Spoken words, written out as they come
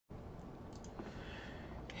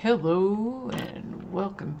Hello and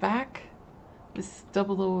welcome back. This is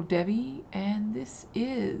Double O Debbie, and this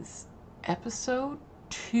is episode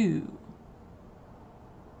 2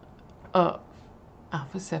 of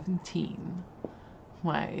Alpha 17,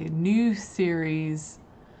 my new series,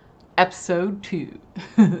 episode 2.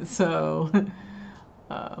 So,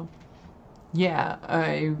 yeah,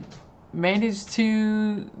 I managed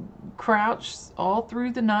to crouch all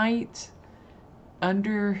through the night.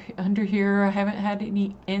 Under here, I haven't had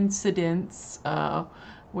any incidents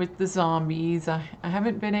with the zombies. I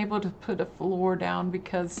haven't been able to put a floor down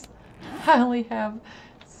because I only have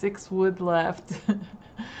 6 wood left.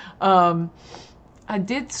 I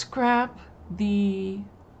did scrap the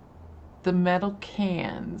metal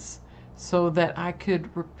cans so that I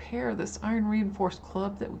could repair this iron reinforced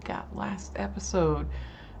club that we got last episode.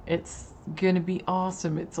 It's gonna be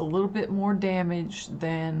awesome. It's a little bit more damage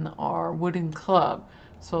than our wooden club,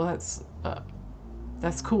 so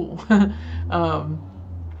that's cool.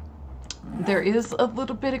 There is a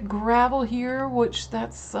little bit of gravel here, which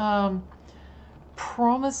that's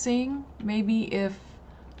promising. Maybe if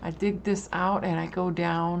I dig this out and I go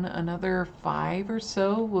down another 5 or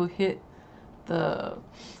so, we'll hit the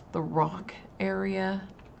rock area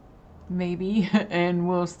maybe, and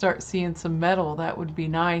we'll start seeing some metal. That would be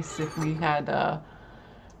nice if we had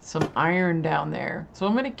some iron down there. So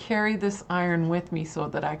I'm going to carry this iron with me so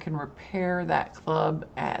that I can repair that club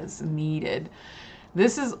as needed.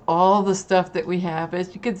 This is all the stuff that we have.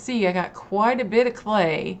 As you can see, I got quite a bit of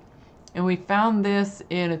clay, and we found this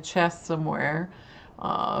in a chest somewhere.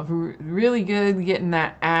 Really good getting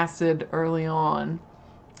that acid early on.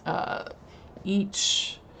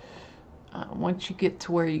 Once you get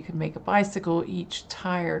to where you can make a bicycle, each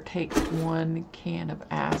tire takes 1 can of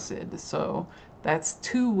acid. So that's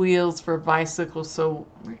 2 wheels for a bicycle, so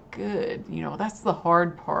we're good. You know, that's the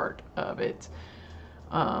hard part of it.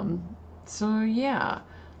 So yeah,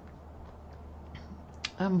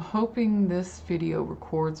 I'm hoping this video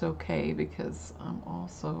records okay because I'm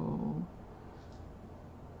also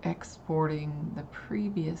exporting the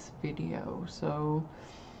previous video. So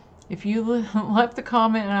if you left a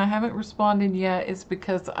comment and I haven't responded yet, it's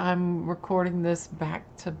because I'm recording this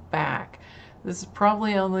back to back. This is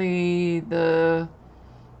probably only the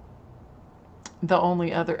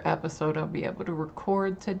only other episode I'll be able to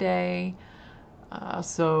record today,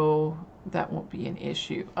 so that won't be an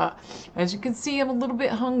issue. As you can see, I'm a little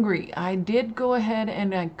bit hungry. I did go ahead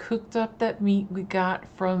and I cooked up that meat we got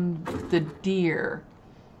from the deer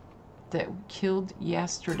that we killed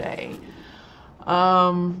yesterday.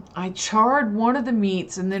 I charred one of the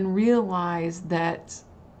meats and then realized that,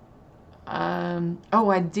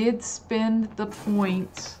 I did spend the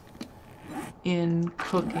point in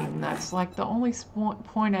cooking. That's like the only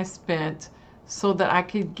point I spent so that I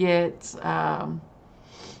could get,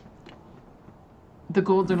 the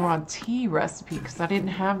goldenrod tea recipe, because I didn't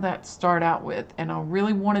have that to start out with, and I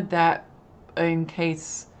really wanted that in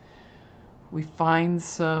case we find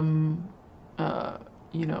some,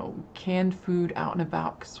 you know, canned food out and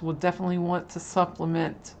about, because we'll definitely want to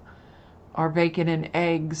supplement our bacon and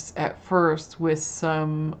eggs at first with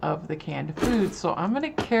some of the canned food. So I'm going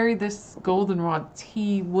to carry this goldenrod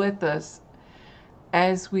tea with us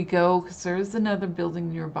as we go, because there is another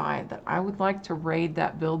building nearby that I would like to raid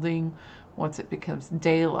that building once it becomes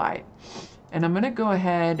daylight. And I'm going to go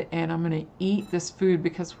ahead and I'm going to eat this food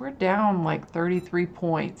because we're down like 33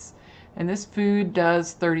 points. And this food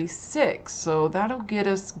does 36, so that'll get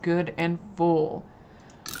us good and full.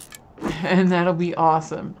 And that'll be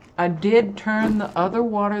awesome. I did turn the other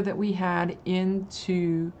water that we had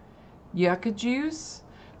into yucca juice.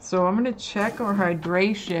 So I'm going to check our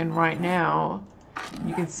hydration right now.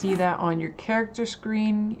 You can see that on your character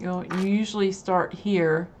screen. You usually start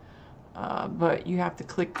here, but you have to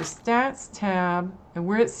click the stats tab, and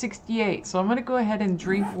we're at 68. So I'm going to go ahead and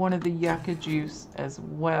drink one of the yucca juice as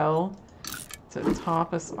well to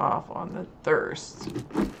top us off on the thirst.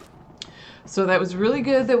 So that was really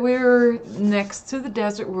good that we were next to the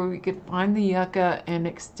desert where we could find the yucca and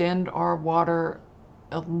extend our water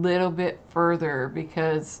a little bit further,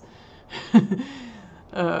 because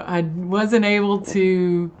I wasn't able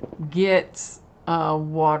to get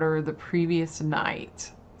water the previous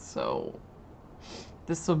night. So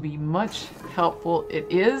this will be much helpful. It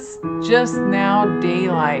is just now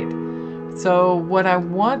daylight. So what I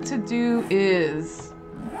want to do is,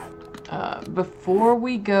 before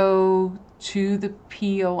we go to the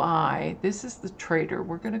POI, this is the trader.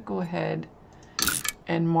 We're going to go ahead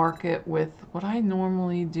and mark it with, what I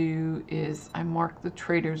normally do is I mark the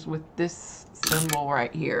traders with this symbol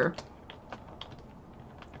right here.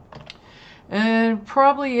 And it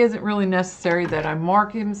probably isn't really necessary that I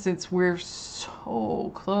mark him since we're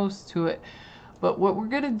so close to it. But what we're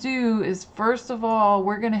going to do is, first of all,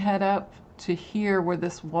 we're going to head up to here where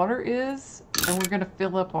this water is, and we're going to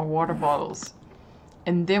fill up our water bottles.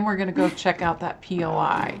 And then we're going to go check out that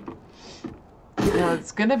POI. Now,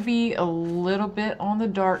 it's going to be a little bit on the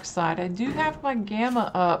dark side. I do have my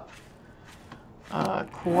gamma up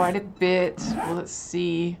quite a bit. Well, let's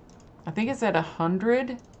see. I think it's at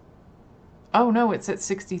 100. Oh, no, it's at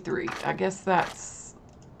 63. I guess that's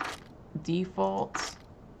default.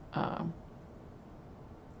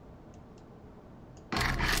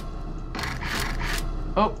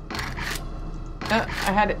 Oh,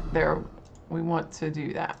 I had it there. We want to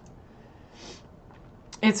do that.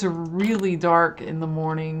 It's really dark in the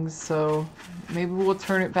mornings, so maybe we'll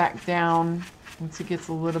turn it back down once it gets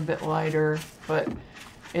a little bit lighter, but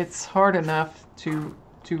it's hard enough to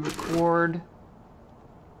record.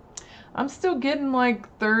 I'm still getting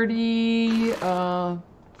like 30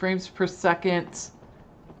 frames per second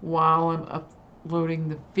while I'm uploading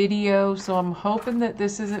the video, so I'm hoping that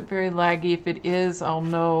this isn't very laggy. If it is, I'll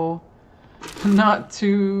know not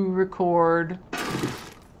to record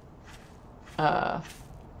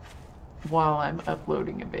while I'm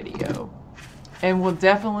uploading a video. And we'll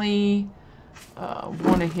definitely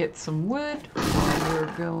want to hit some wood while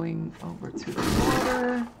we're going over to the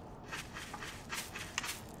water,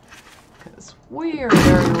 because we are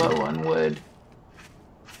very low on wood.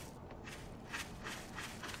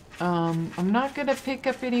 I'm not going to pick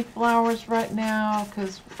up any flowers right now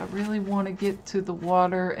because I really want to get to the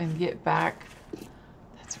water and get back.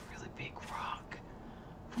 That's a really big rock.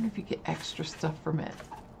 I wonder if you get extra stuff from it.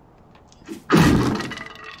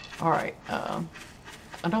 Alright, I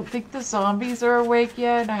don't think the zombies are awake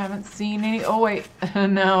yet. I haven't seen any. Oh wait,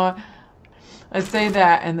 no, I say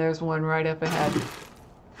that and there's one right up ahead.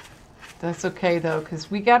 That's okay though,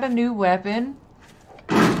 because we got a new weapon.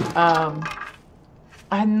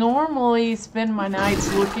 I normally spend my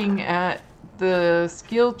nights looking at the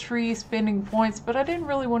skill tree, spending points, but I didn't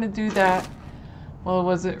really want to do that while I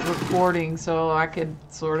wasn't recording, so I could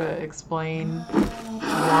sort of explain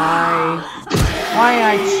why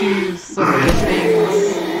I choose some of the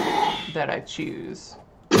things that I choose.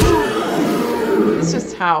 It's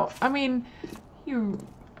just how, I mean,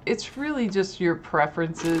 it's really just your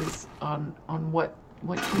preferences on what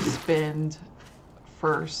you spend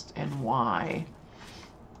first and why.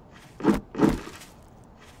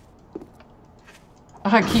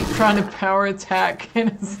 I keep trying to power attack and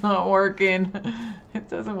it's not working. It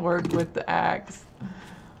doesn't work with the axe.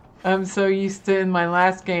 I'm so used to, in my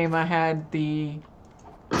last game I had the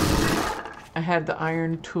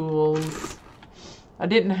iron tools.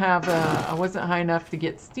 I wasn't high enough to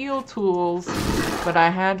get steel tools, but I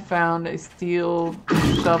had found a steel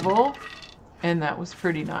shovel and that was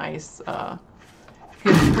pretty nice.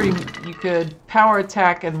 You could power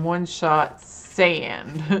attack and one-shot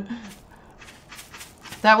sand.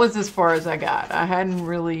 That was as far as I got. I hadn't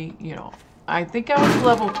really, you know, I think I was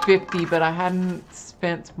level 50, but I hadn't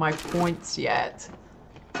spent my points yet.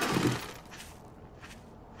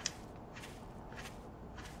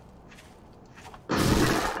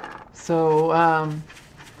 So,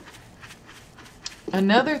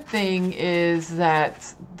 another thing is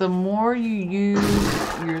that the more you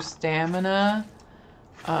use your stamina,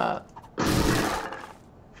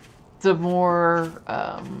 the more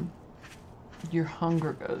your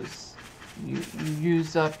hunger goes. You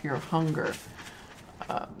use up your hunger.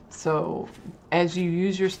 So as you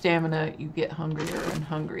use your stamina, you get hungrier and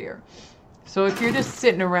hungrier. So if you're just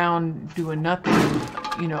sitting around doing nothing,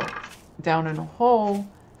 you know, down in a hole,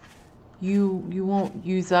 you won't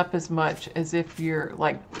use up as much as if you're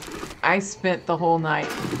like, I spent the whole night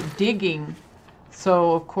digging.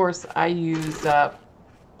 So of course I used up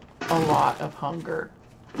a lot of hunger.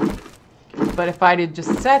 But if I did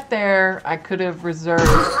just sat there, I could have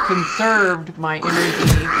conserved my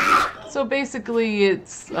energy. So basically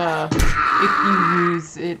it's, if you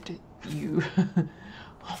use it,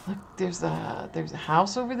 oh look, there's a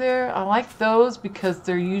house over there. I like those because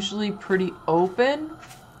they're usually pretty open.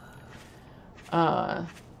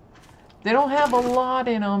 They don't have a lot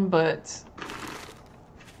in them, but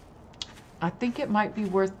I think it might be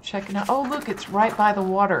worth checking out. Oh look, it's right by the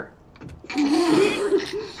water.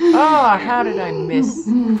 Oh, how did I miss?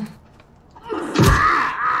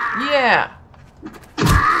 Yeah.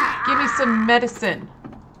 Give me some medicine.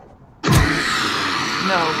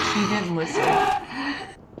 No, she didn't listen.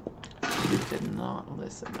 She did not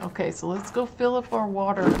listen. Okay, so let's go fill up our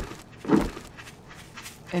water.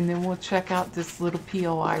 And then we'll check out this little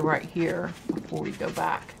POI right here before we go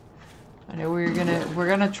back. I know we're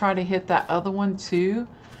gonna try to hit that other one too.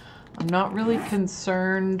 I'm not really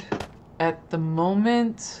concerned at the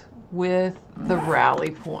moment with the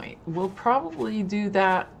rally point. We'll probably do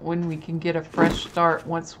that when we can get a fresh start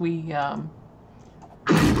once we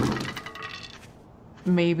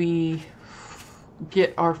maybe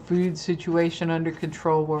get our food situation under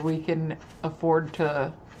control where we can afford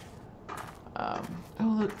to oh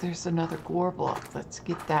look, there's another gore block. Let's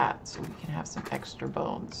get that so we can have some extra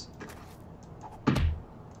bones.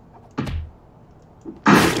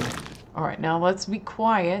 Alright, now let's be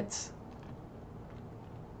quiet.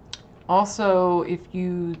 Also, if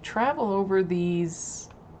you travel over these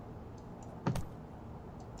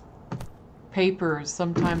papers,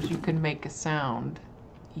 sometimes you can make a sound,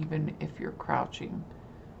 even if you're crouching.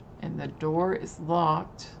 And the door is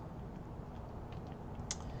locked.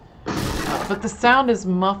 But the sound is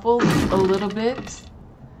muffled a little bit.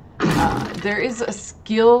 There is a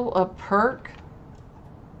skill, a perk.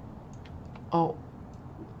 Oh.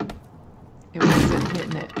 It wasn't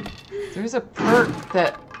hitting it. There's a perk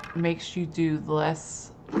that makes you do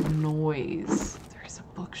less noise. There's a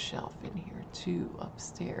bookshelf in here too,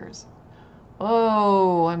 upstairs.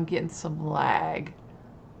 Oh, I'm getting some lag.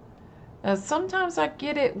 Sometimes I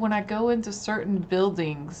get it when I go into certain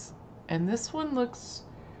buildings, and this one looks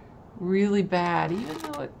really bad, even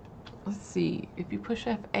though it, let's see, if you push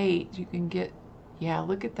F8, you can get, yeah,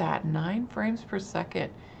 look at that, 9 frames per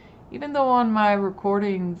second. Even though on my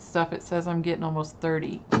recording stuff it says I'm getting almost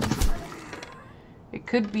 30. It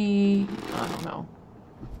could be, I don't know.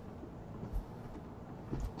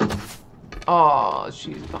 Oh,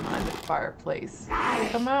 she's behind the fireplace.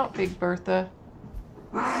 Come out, Big Bertha.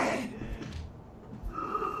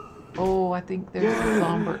 Oh, I think there's a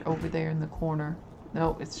zombie over there in the corner.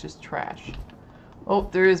 No, it's just trash. Oh,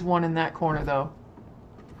 there is one in that corner though.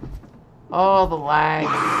 Oh, the lag.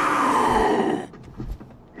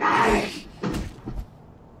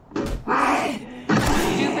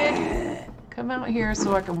 Stupid! Come out here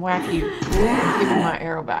so I can whack you and give you my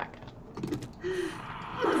arrow back.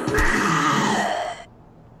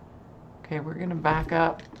 Okay, we're gonna back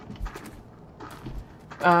up.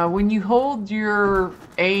 When you hold your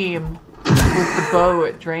aim with the bow,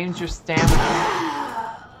 it drains your stamina.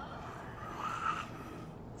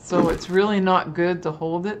 So it's really not good to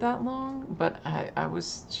hold it that long, but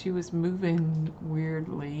she was moving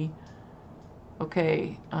weirdly.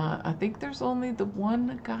 Okay, I think there's only the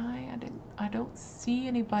one guy. I don't see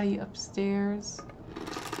anybody upstairs.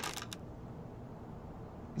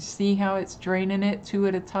 See how it's draining it 2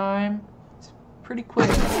 at a time? It's pretty quick.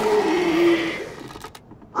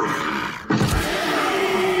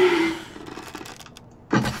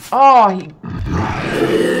 Oh, he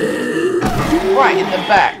right in the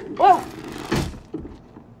back. Whoa!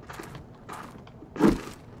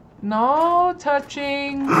 No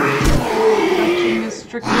touching. Touching is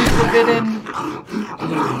strictly forbidden.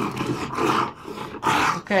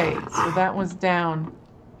 Okay, so that one's down.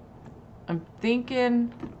 I'm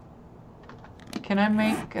thinking, can I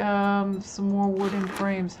make some more wooden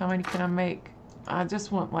frames? How many can I make? I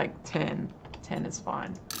just want like 10. 10 is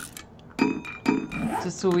fine.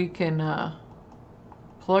 Just so we can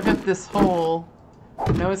plug up this hole.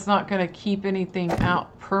 I know it's not going to keep anything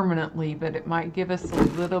out permanently, but it might give us a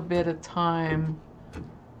little bit of time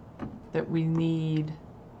that we need.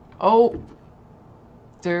 Oh,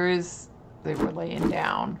 they were laying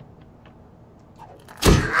down.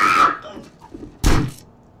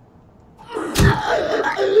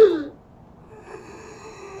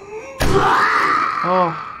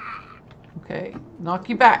 Oh, okay, knock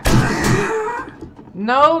you back.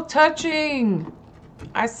 No touching!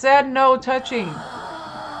 I said no touching.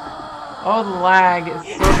 Oh, the lag is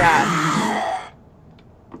so bad.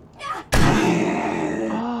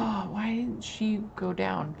 Oh, why didn't she go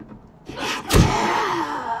down?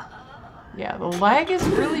 Yeah, the lag is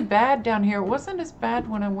really bad down here. It wasn't as bad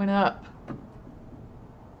when I went up.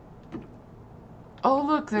 Oh,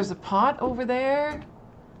 look, there's a pot over there.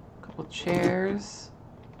 A couple chairs.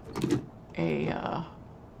 A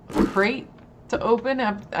crate to open.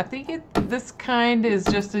 I think this kind is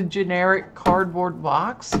just a generic cardboard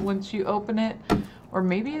box once you open it, or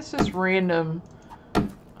maybe it's just random.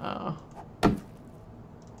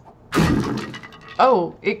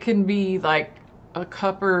 Oh, it can be like a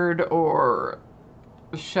cupboard or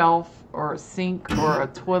a shelf or a sink or a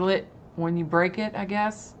toilet when you break it, I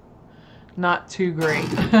guess. Not too great.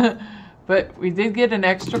 But we did get an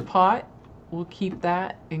extra pot. We'll keep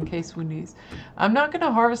that in case we need. I'm not going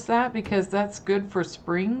to harvest that because that's good for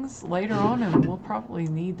springs later on, and we'll probably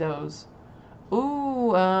need those.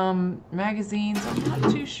 Ooh, magazines. I'm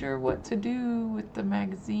not too sure what to do with the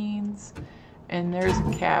magazines. And there's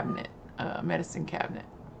a cabinet, medicine cabinet.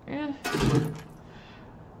 Yeah.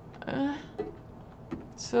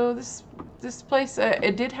 So this place,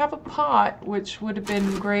 it did have a pot, which would have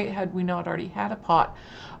been great had we not already had a pot.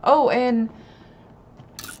 Oh, and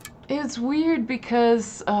it's weird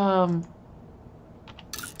because I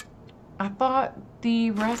thought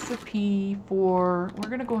the recipe for, we're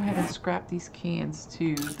gonna go ahead and scrap these cans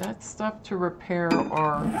too. That's stuff to repair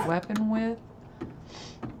our weapon with.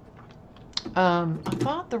 I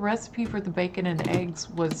thought the recipe for the bacon and eggs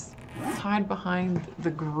was tied behind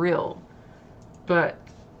the grill, but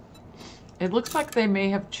it looks like they may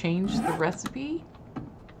have changed the recipe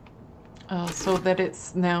so that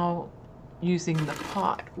it's now using the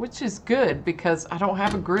pot, which is good because I don't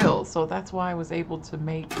have a grill, so that's why I was able to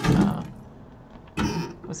make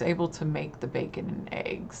the bacon and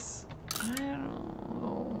eggs. I don't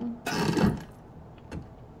know.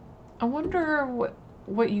 I wonder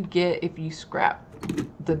what you get if you scrap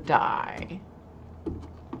the dye.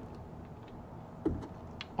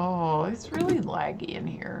 Oh, it's really laggy in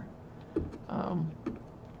here.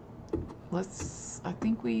 I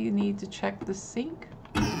think we need to check the sink.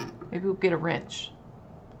 Maybe we'll get a wrench.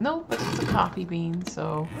 No, but it's a coffee bean,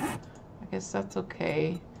 so I guess that's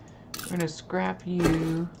okay. We're gonna scrap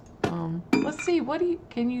you. Let's see,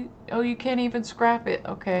 oh, you can't even scrap it,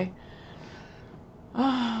 okay.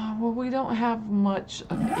 Well, we don't have much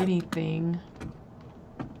of anything.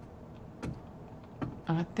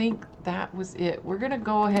 I think that was it. We're gonna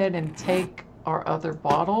go ahead and take our other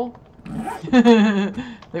bottle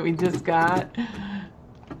that we just got.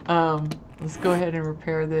 Let's go ahead and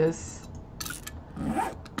repair this.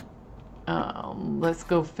 Let's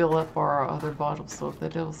go fill up our other bottle so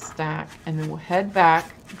that it'll stack, and then we'll head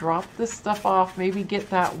back, drop this stuff off, maybe get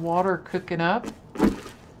that water cooking up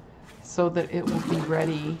so that it will be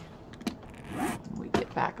ready when we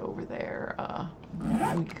get back over there.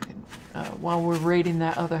 We can, while we're raiding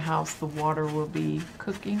that other house, the water will be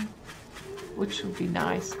cooking, which would be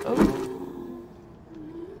nice. Oh,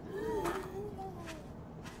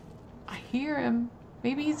 I hear him.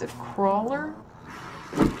 Maybe he's a crawler.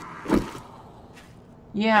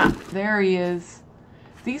 Yeah, there he is.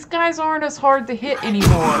 These guys aren't as hard to hit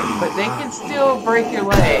anymore, but they can still break your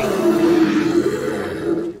leg.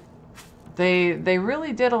 They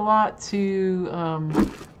really did a lot to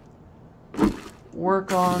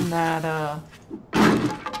work on that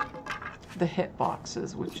the hit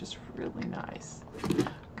boxes, which is really nice.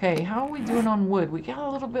 Okay, how are we doing on wood? We got a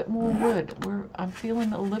little bit more wood. I'm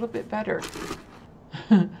feeling a little bit better.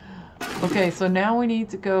 Okay, so now we need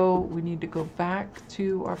to go back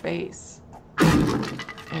to our base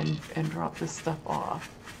and drop this stuff off.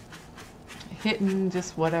 Hitting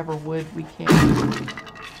just whatever wood we can.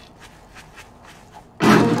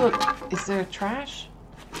 Oh, look, is there trash?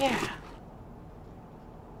 Yeah.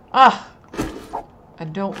 Ah, I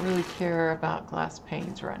don't really care about glass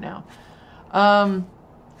panes right now.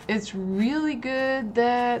 It's really good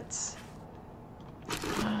that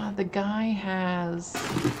the guy has,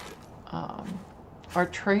 our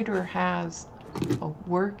trader has a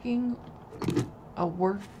workbench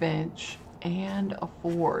and a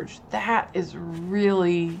forge. That is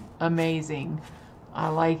really amazing. I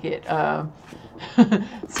like it.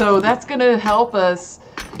 So that's going to help us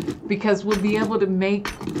because we'll be able to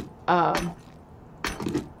make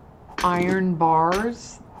iron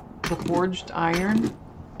bars, the forged iron,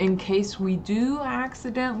 in case we do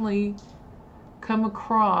accidentally come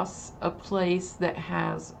across a place that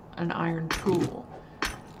has an iron tool.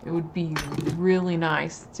 It would be really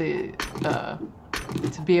nice to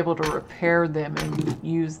be able to repair them and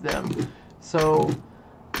use them. So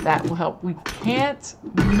that will help. We can't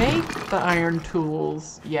make the iron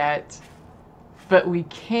tools yet, but we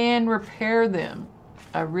can repair them.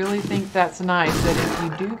 I really think that's nice, that if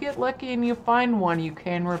you do get lucky and you find one, you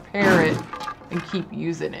can repair it and keep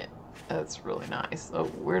using it. That's really nice.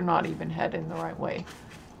 Oh, we're not even heading the right way.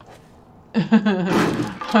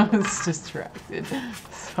 I was distracted.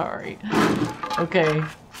 Sorry. Okay.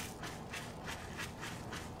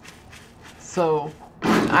 So,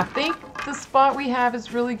 I think the spot we have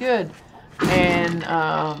is really good. And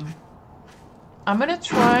I'm going to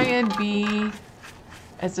try and be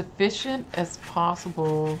as efficient as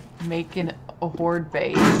possible making a horde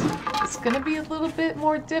base. It's going to be a little bit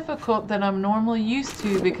more difficult than I'm normally used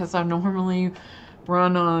to because I normally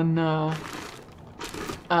run on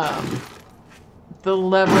the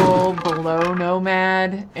level below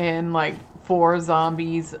Nomad and like 4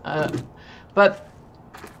 zombies. But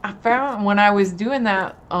I found when I was doing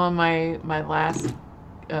that on my last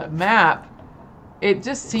map, it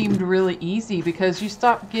just seemed really easy because you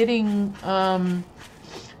stop getting the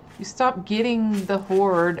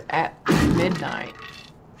horde at midnight.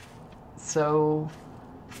 So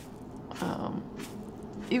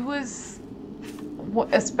it was,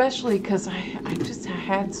 especially because I just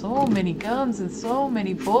had so many guns and so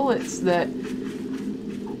many bullets that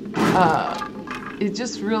it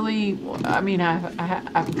just really, I mean,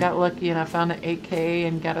 I got lucky and I found an AK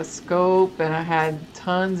and got a scope and I had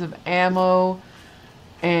tons of ammo.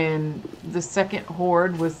 And the second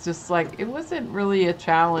horde was just like, it wasn't really a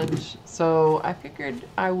challenge. So I figured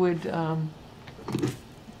I would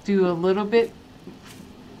do a little bit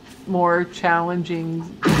more challenging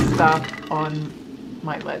stuff on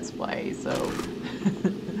my Let's Play. So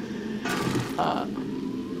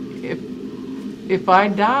if I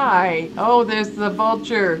die, oh, there's the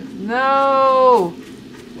vulture. No!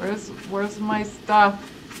 Where's my stuff?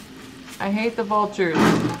 I hate the vultures.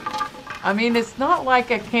 I mean, it's not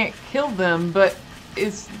like I can't kill them, but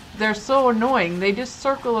they're so annoying. They just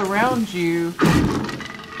circle around you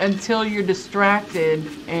until you're distracted,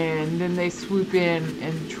 and then they swoop in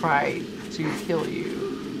and try to kill you.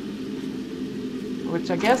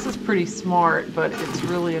 Which I guess is pretty smart, but it's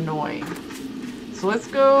really annoying. So let's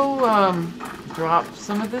go drop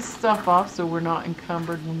some of this stuff off so we're not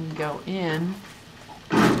encumbered when we go in.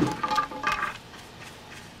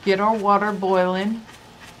 Get our water boiling.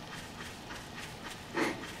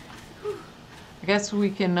 I guess we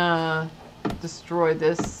can destroy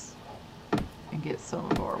this and get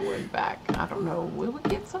some of our wood back. I don't know. Will we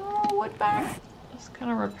get some of our wood back? Let's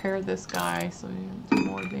kind of repair this guy so he doesn't do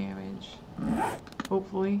more damage.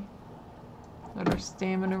 Hopefully. Let our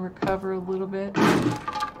stamina recover a little bit.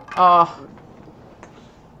 Oh.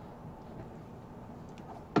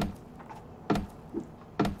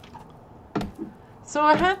 So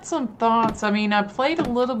I had some thoughts. I mean, I played a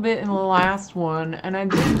little bit in the last one, and I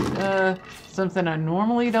did something I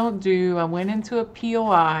normally don't do. I went into a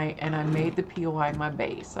POI, and I made the POI my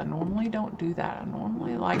base. I normally don't do that. I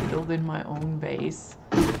normally like building my own base.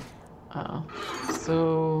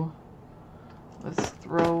 So let's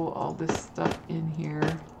throw all this stuff in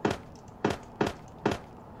here.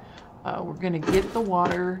 We're going to get the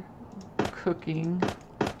water cooking.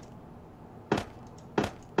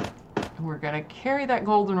 We're going to carry that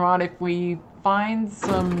goldenrod. If we find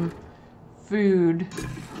some food,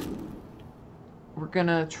 we're going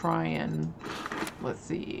to try and, let's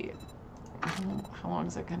see, how long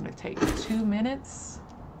is it going to take? 2 minutes?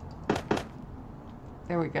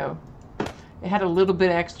 There we go. It had a little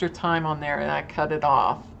bit extra time on there and I cut it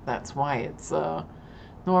off. That's why it's,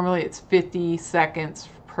 normally it's 50 seconds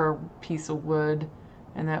per piece of wood,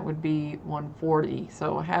 and that would be 140.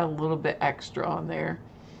 So I had a little bit extra on there.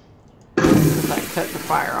 I cut the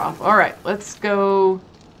fire off. All right, let's go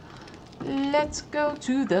to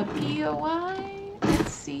the POI.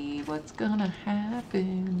 Let's see what's gonna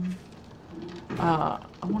happen. I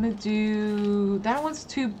want to do, that one's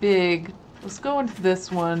too big. Let's go into this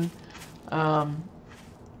one.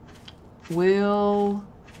 We'll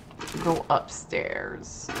go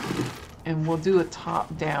upstairs and we'll do a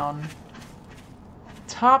top-down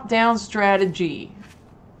strategy.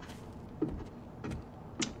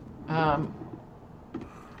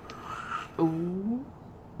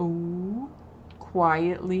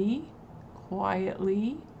 Quietly.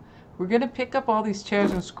 We're gonna pick up all these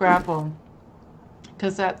chairs and scrap them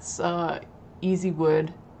because that's easy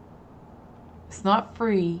wood. It's not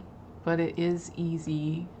free, but it is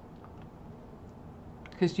easy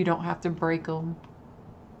because you don't have to break them.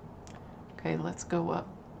 Okay, let's go up.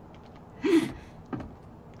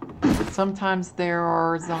 Sometimes there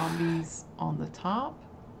are zombies on the top.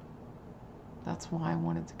 That's why I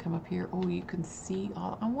wanted to come up here. Oh, you can see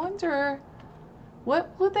all. I wonder,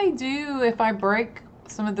 what will they do if I break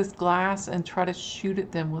some of this glass and try to shoot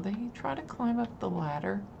at them? Will they try to climb up the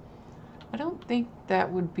ladder? I don't think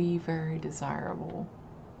that would be very desirable.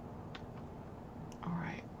 All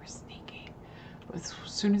right, we're sneaking. As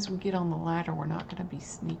soon as we get on the ladder, we're not going to be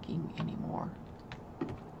sneaking anymore.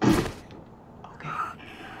 Okay.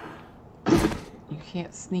 You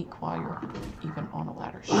can't sneak while you're even on a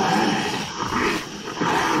ladder. You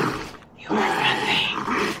are nothing.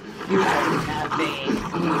 You are nothing.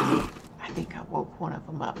 I think I woke one of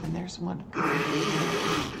them up, and there's one. Oh,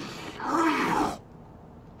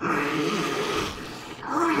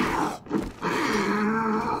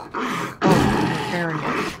 I'm repairing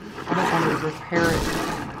it. I don't want to repair it.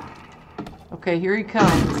 Okay, here he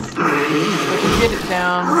comes. Let's get it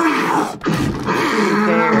down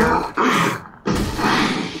there.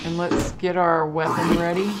 And let's get our weapon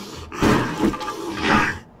ready.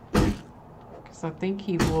 I think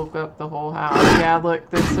he woke up the whole house. Yeah, look,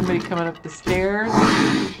 there's somebody coming up the stairs.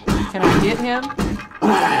 Can I hit him?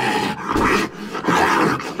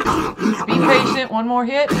 Just be patient. One more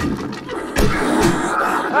hit.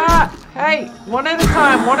 Ah! Hey! One at a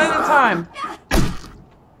time. One at a time.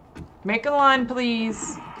 Make a line,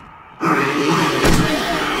 please.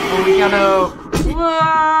 Oh, we gotta...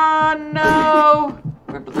 Ah, no!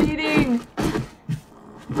 We're bleeding.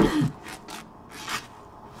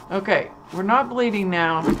 Okay, we're not bleeding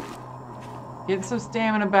now. Get some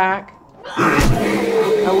stamina back.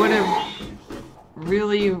 I would have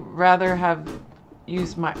really rather have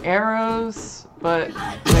used my arrows, but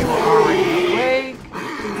they were already awake.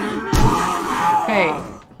 Okay,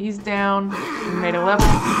 he's down. We made a level,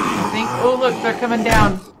 I think. Oh, look, they're coming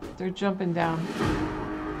down. They're jumping down.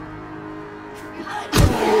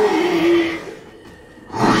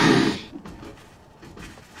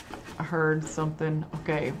 I heard something.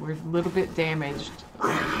 Okay, we're a little bit damaged.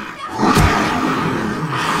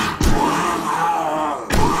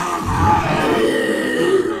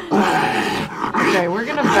 Okay, we're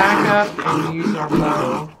gonna back up and use our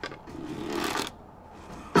bow.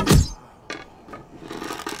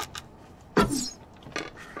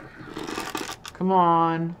 Come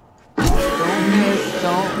on. Don't miss,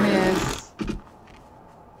 don't miss.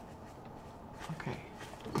 Okay.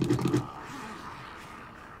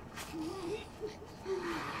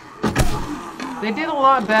 They did a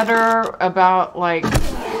lot better about, like,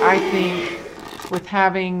 I think, with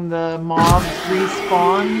having the mobs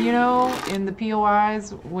respawn, you know, in the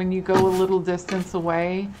POIs when you go a little distance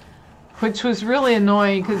away, which was really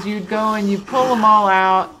annoying because you'd go and you pull them all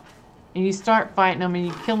out and you start fighting them and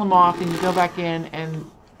you kill them off and you go back in and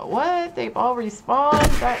what? They've all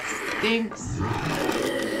respawned? That stinks.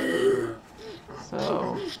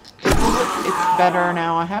 So it's better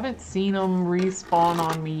now. I haven't seen them respawn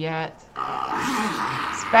on me yet.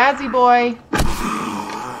 Spazzy boy.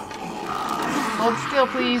 Hold still,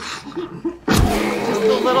 please. Just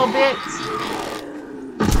a little bit.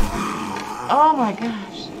 Oh my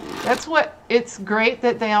gosh. That's what, it's great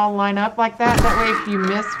that they all line up like that. That way if you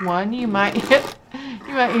miss one, you might hit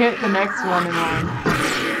the next one in line.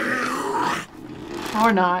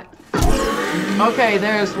 Or not. Okay,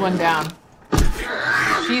 there's one down.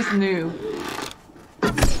 She's new.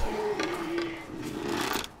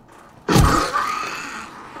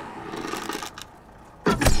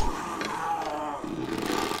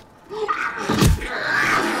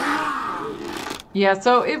 Yeah,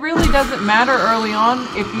 so it really doesn't matter early on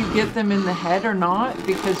if you get them in the head or not,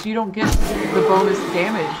 because you don't get the bonus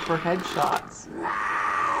damage for headshots.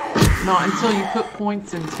 Not until you put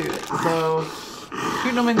points into it. So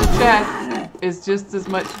shooting them in the chest is just as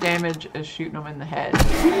much damage as shooting them in the head.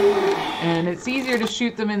 And it's easier to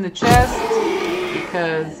shoot them in the chest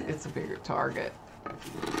because it's a bigger target.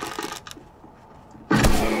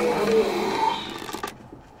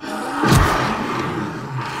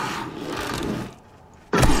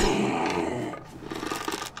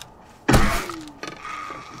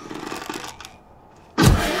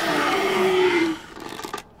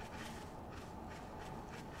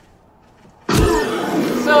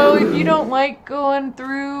 So if you don't like going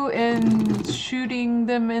through and shooting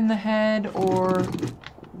them in the head or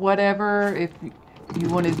whatever, if you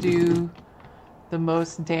want to do the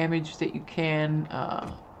most damage that you can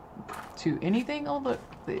to anything. Oh look,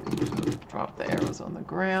 they dropped the arrows on the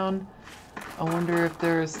ground. I wonder if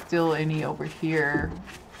there's still any over here.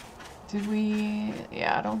 Did we?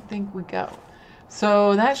 Yeah, I don't think we got.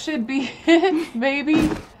 So that should be it, maybe.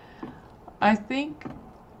 I think.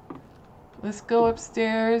 Let's go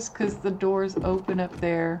upstairs because the door's open up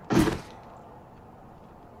there.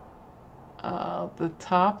 The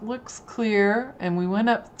top looks clear and we went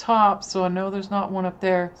up top, so I know there's not one up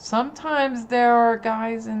there. Sometimes there are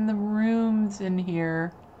guys in the rooms in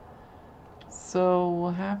here, so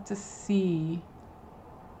we'll have to see.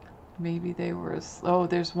 Maybe they were, oh,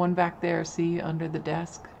 there's one back there, see, under the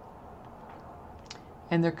desk.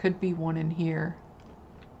 And there could be one in here.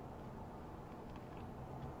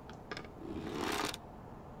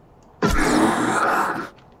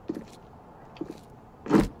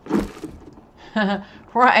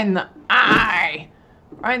 Right in the eye.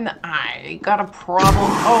 Right in the eye. He got a problem.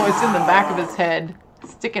 Oh, it's in the back of his head.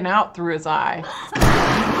 Sticking out through his eye.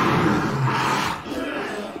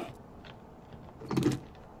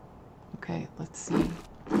 Okay, let's see.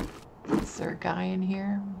 Is there a guy in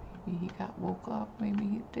here? Maybe he got woke up. Maybe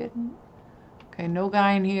he didn't. Okay, no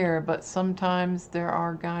guy in here, but sometimes there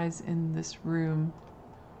are guys in this room.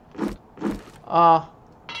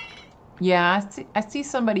 Yeah, I see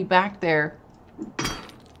somebody back there.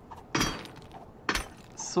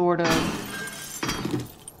 Sort of.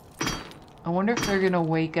 I wonder if they're gonna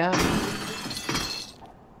wake up.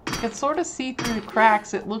 I can sort of see through the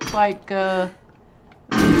cracks. It looked like there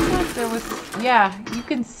was, yeah, you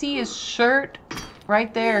can see his shirt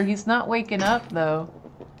right there. He's not waking up though.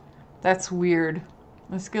 That's weird.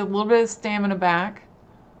 Let's get a little bit of stamina back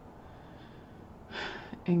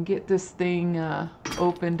and get this thing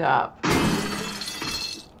opened up.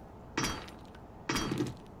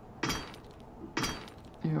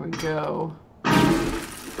 There we go.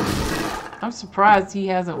 I'm surprised he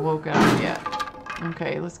hasn't woken up yet.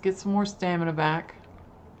 Okay, let's get some more stamina back.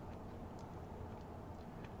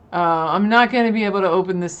 I'm not going to be able to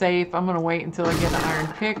open the safe. I'm going to wait until I get an iron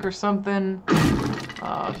pick or something.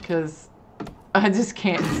 Because I just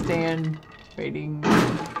can't stand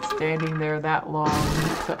standing there that long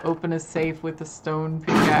to open a safe with a stone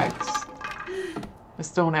pickaxe. A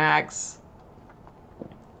stone axe.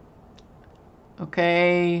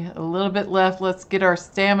 Okay, a little bit left. Let's get our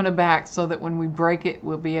stamina back so that when we break it,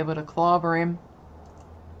 we'll be able to clobber him.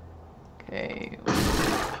 Okay,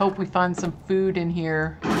 hope we find some food in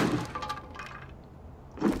here.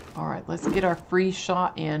 Alright, let's get our free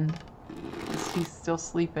shot in. He's still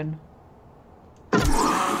sleeping.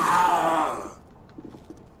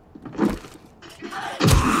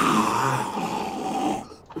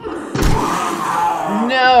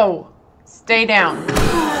 No! Stay down.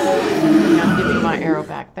 I'm giving my arrow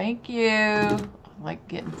back. Thank you. I like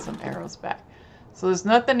getting some arrows back. So there's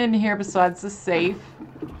nothing in here besides the safe.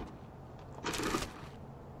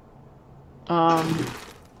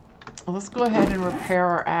 Let's go ahead and repair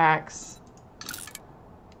our axe.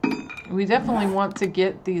 We definitely want to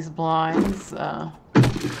get these blinds.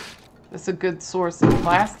 That's a good source of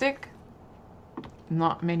plastic.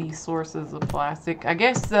 Not many sources of plastic. I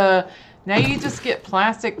guess now you just get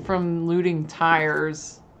plastic from looting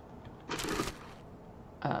tires.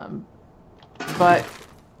 But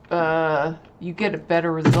you get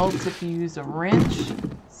better results if you use a wrench.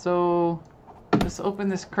 So let's open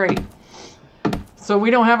this crate. So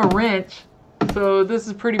we don't have a wrench. So this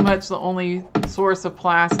is pretty much the only source of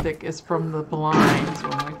plastic is from the blinds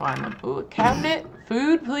when we find them. Ooh, a cabinet.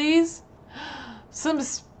 Food, please.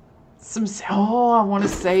 Oh, I want to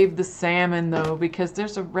save the salmon though because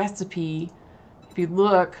there's a recipe. If you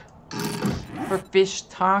look for fish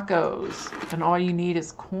tacos, and all you need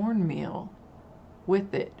is cornmeal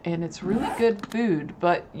with it, and it's really good food.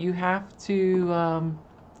 But you have to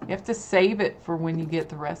save it for when you get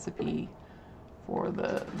the recipe for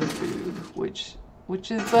the food, which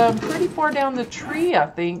is pretty far down the tree. I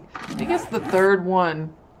think it's the third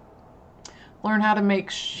one. Learn how to make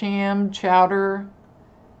sham chowder.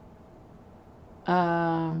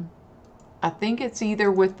 I think it's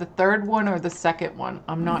either with the third one or the second one.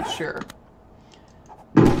 I'm not sure.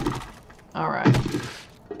 All right.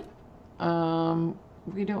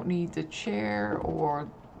 We don't need the chair,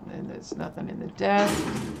 and there's nothing in the desk.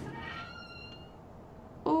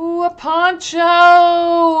 Ooh, a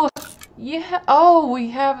poncho! Yeah. Oh, we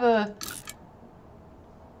have a...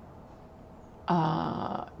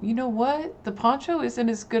 you know what? The poncho isn't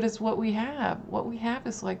as good as what we have. What we have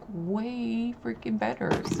is like way freaking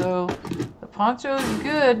better. So the poncho is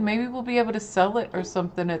good. Maybe we'll be able to sell it or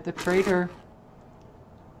something at the trader.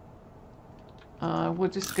 We're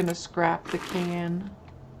just gonna scrap the can.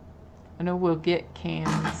 I know we'll get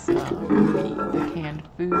cans, eat the canned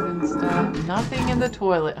food and stuff. Nothing in the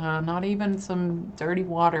toilet, huh? Not even some dirty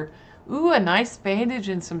water. Ooh, a nice bandage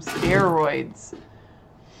and some steroids.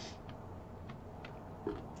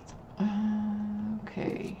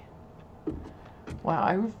 Okay. Wow,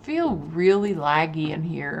 I feel really laggy in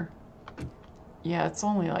here. Yeah, it's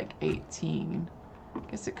only like 18.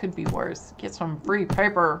 Guess it could be worse. Get some free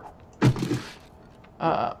paper.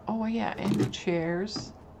 Oh yeah, and the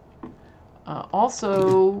chairs.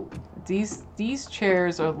 Also, these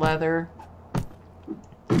chairs are leather.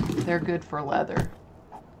 They're good for leather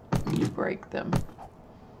when you break them.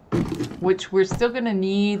 Which we're still gonna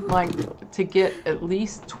need like to get at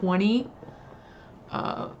least 20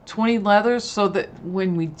 leathers so that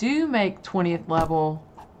when we do make 20th level,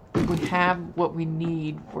 we have what we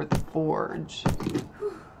need for the forge.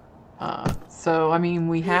 So, I mean,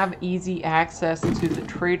 we have easy access to the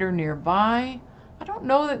trader nearby. I don't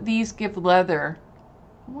know that these give leather.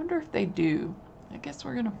 I wonder if they do. I guess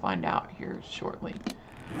we're gonna find out here shortly.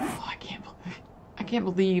 Oh, I can't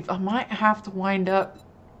believe I might have to wind up.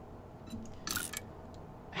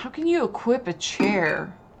 How can you equip a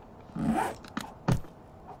chair?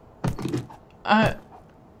 I'm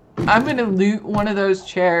gonna loot one of those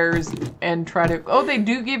chairs and try to... Oh, they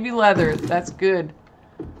do give you leather. That's good.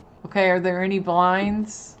 Okay, are there any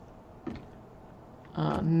blinds?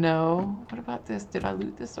 No. What about this? Did I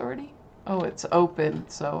loot this already? Oh, it's open,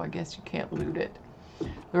 so I guess you can't loot it.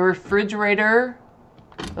 The refrigerator,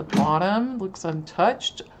 the bottom looks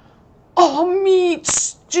untouched. Oh, meat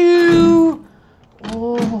stew!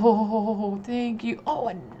 Oh, thank you. Oh,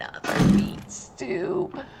 another meat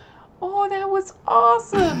stew. Oh, that was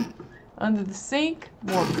awesome. Under the sink,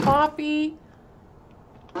 more coffee,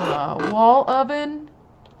 wall oven,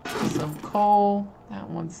 some coal. That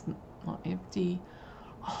one's not empty.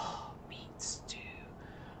 Oh, meat stew.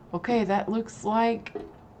 Okay, that looks like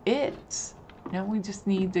it. Now we just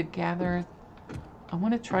need to gather. I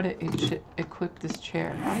want to try to equip this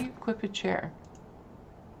chair. How do you equip a chair?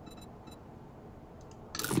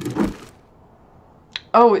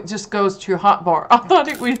 Oh, it just goes to your hotbar. I thought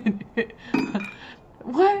it would.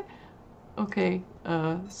 What? Okay,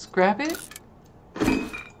 scrap it.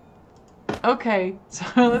 Okay,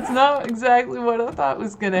 so that's not exactly what I thought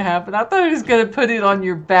was going to happen. I thought it was going to put it on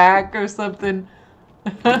your back or something.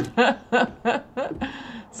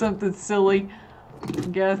 Something silly, I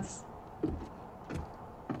guess.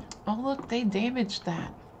 Oh, look, they damaged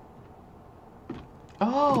that.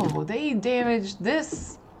 Oh, they damaged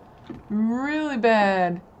this really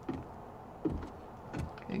bad.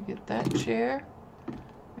 Okay, get that chair. I'm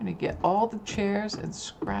gonna get all the chairs and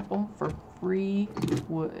scrap them for free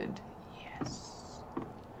wood. Yes.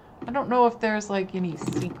 I don't know if there's like any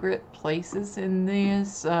secret places in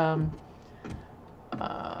this.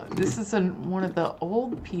 This is one of the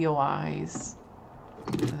old POIs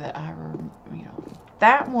that I remember, you know.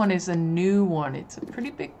 That one is a new one. It's a pretty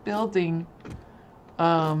big building.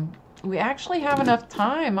 We actually have enough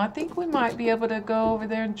time. I think we might be able to go over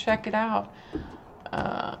there and check it out.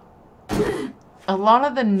 A lot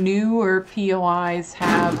of the newer POIs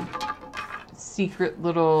have secret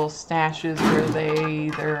little stashes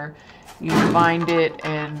where you find it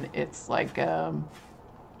and it's like,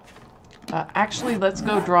 actually, let's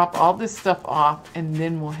go drop all this stuff off and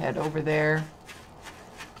then we'll head over there.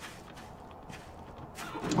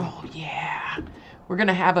 Oh, yeah. We're going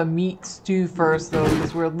to have a meat stew first, though,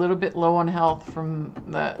 because we're a little bit low on health from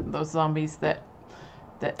those zombies that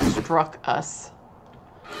struck us.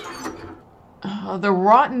 The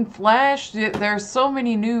rotten flesh, there's so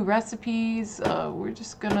many new recipes. We're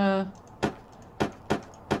just going to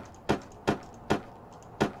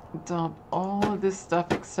dump all of this stuff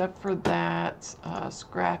except for that.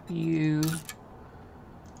 Scrap you.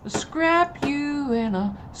 Scrap you and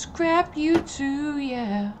I'll scrap you too,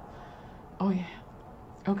 yeah. Oh, yeah.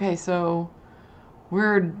 Okay, so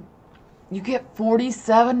you get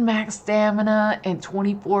 47 max stamina and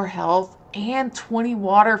 24 health and 20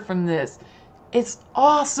 water from this. It's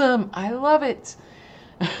awesome. I love it.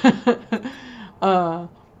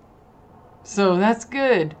 So that's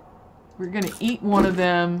good. We're going to eat one of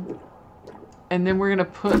them and then we're going to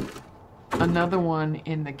put another one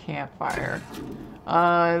in the campfire.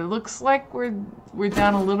 It looks like we're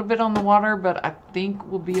down a little bit on the water, but I think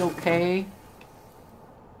we'll be okay.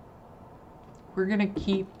 We're gonna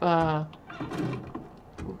keep that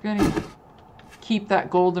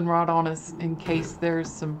goldenrod on us in case there's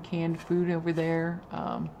some canned food over there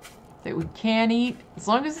that we can eat, as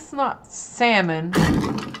long as it's not salmon.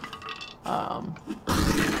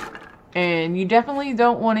 And you definitely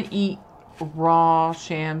don't want to eat raw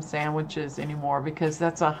sham sandwiches anymore because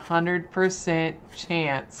that's 100%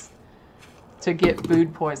 chance to get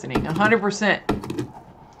food poisoning. 100%.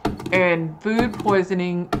 And food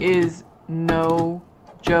poisoning is no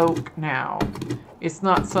joke now. It's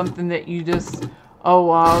not something that you just, oh,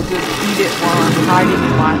 I'll just eat it while I'm hiding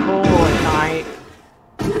in my hole at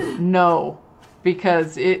night. No,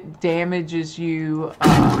 because it damages you.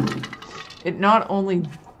 It not only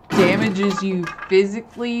damages you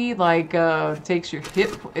physically, like it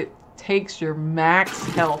takes your max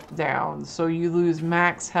health down, so you lose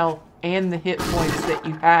max health and the hit points that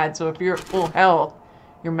you had. So if you're at full health,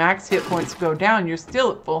 your max hit points go down. You're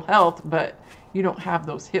still at full health, but you don't have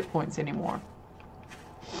those hit points anymore.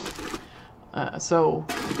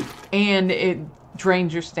 And it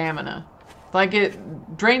drains your stamina. Like, it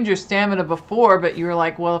drained your stamina before, but you were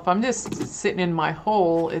like, well, if I'm just sitting in my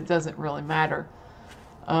hole, it doesn't really matter.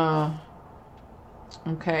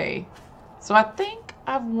 Okay. So I think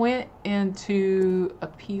I've went into a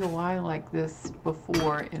POI like this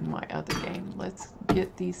before in my other game. Let's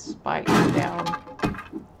get these spikes down.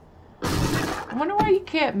 I wonder why you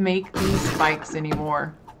can't make these spikes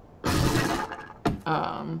anymore.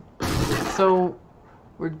 So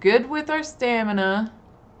we're good with our stamina.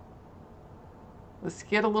 Let's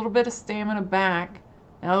get a little bit of stamina back.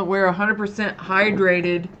 Now that we're 100%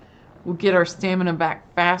 hydrated, we'll get our stamina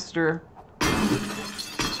back faster.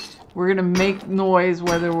 We're gonna make noise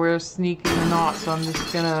whether we're sneaking or not, so I'm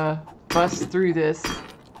just gonna bust through this.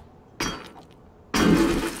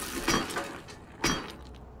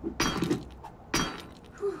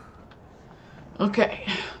 Okay.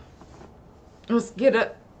 Let's get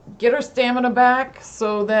our stamina back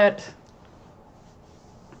so that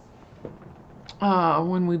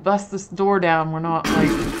when we bust this door down, we're not like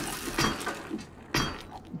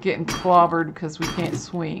getting clobbered because we can't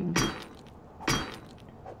swing.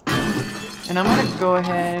 And I'm going to go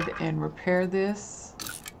ahead and repair this.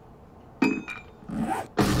 There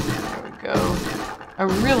we go. I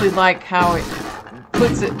really like how it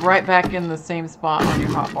puts it right back in the same spot on your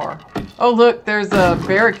hotbar. Oh look, there's a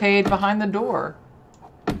barricade behind the door.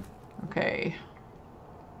 Okay.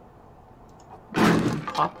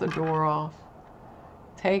 Pop the door off.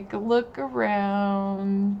 Take a look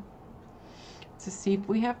around to see if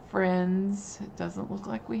we have friends. It doesn't look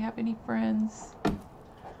like we have any friends.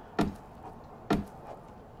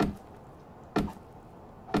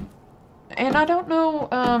 And I don't know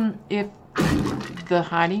if the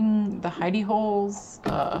hidey holes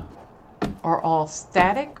are all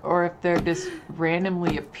static or if they're just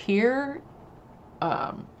randomly appear.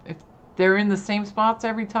 If they're in the same spots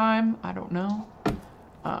every time, I don't know.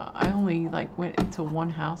 I only like went into one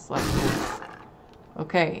house like this.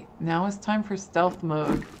 Okay, now it's time for stealth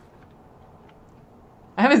mode.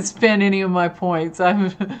 I haven't spent any of my points. I'm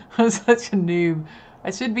such a noob.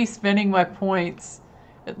 I should be spending my points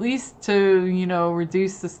at least to, you know,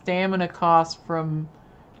 reduce the stamina cost from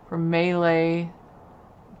melee.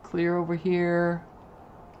 Clear over here.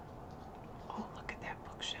 Oh, look at that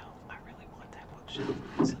bookshelf. I really want that bookshelf.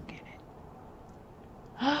 Let's look at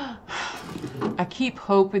it. I keep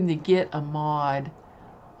hoping to get a mod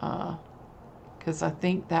because I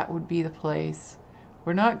think that would be the place.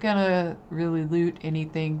 We're not gonna really loot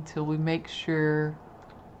anything till we make sure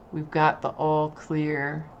we've got the all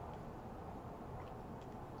clear.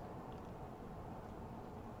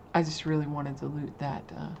 I just really wanted to loot that.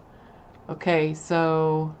 Okay,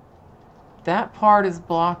 so that part is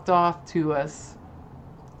blocked off to us,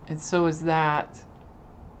 and so is that.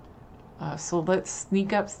 So let's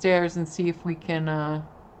sneak upstairs and see if we can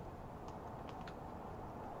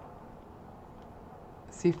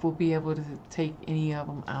see if we'll be able to take any of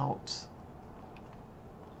them out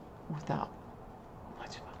without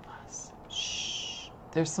much of a fuss. Shh.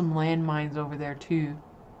 There's some landmines over there too.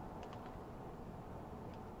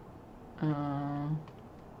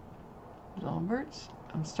 Zomberts.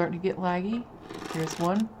 I'm starting to get laggy. Here's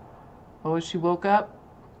one. Oh, she woke up.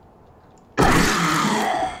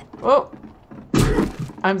 Oh!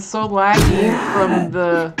 I'm so laggy from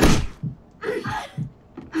the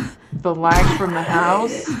lag from the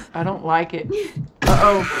house. I don't like it.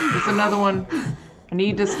 Uh-oh, there's another one. I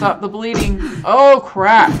need to stop the bleeding. Oh,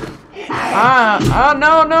 crap. Oh,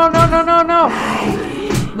 no, no, no, no, no, no.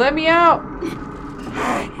 Let me out.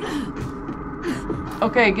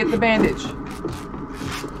 Okay, get the bandage.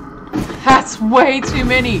 That's way too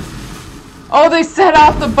many. Oh, they set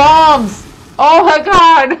off the bombs. Oh my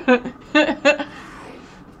God.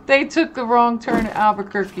 They took the wrong turn at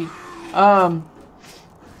Albuquerque.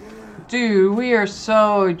 Dude, we are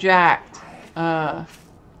so jacked. At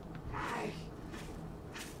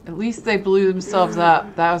least they blew themselves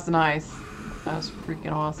up. That was nice. That was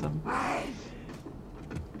freaking awesome.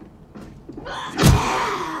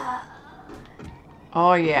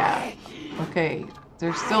 Oh yeah. Okay.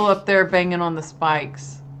 They're still up there banging on the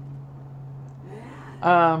spikes.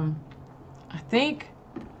 I think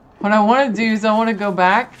what I want to do is I want to go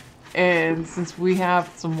back, and since we have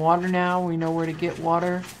some water now, we know where to get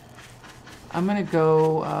water. I'm going to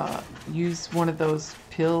go use one of those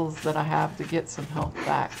pills that I have to get some health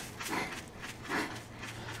back.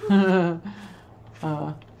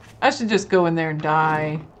 I should just go in there and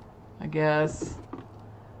die, I guess.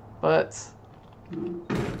 But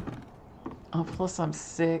oh, plus I'm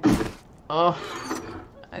sick. Oh,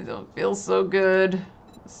 I don't feel so good.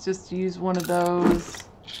 Let's just use one of those.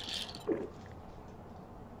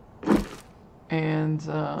 And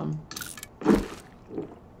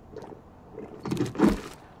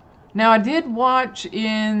now I did watch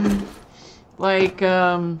in like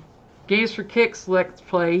Games for Kicks Let's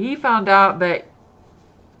Play. He found out that,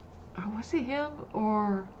 was it him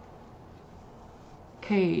or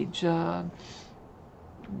Cage?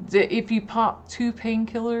 If you pop 2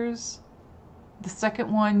 painkillers, the second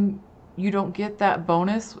one you don't get that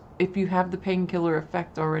bonus if you have the painkiller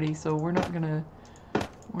effect already. So we're not gonna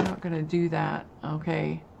do that.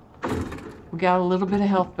 Okay, we got a little bit of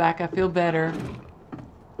health back. I feel better.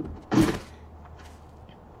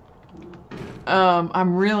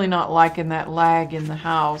 I'm really not liking that lag in the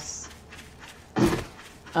house.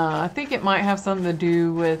 I think it might have something to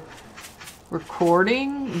do with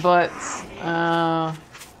recording, but I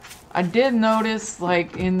did notice,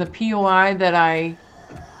 like, in the POI that I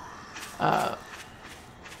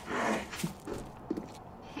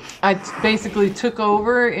basically took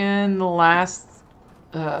over in the last,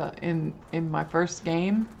 in my first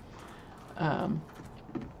game.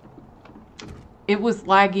 It was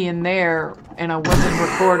laggy in there, and I wasn't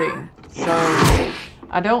recording. So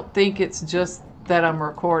I don't think it's just that I'm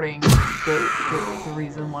recording the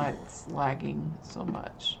reason why it's lagging so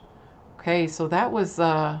much. Okay, so that was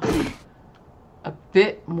a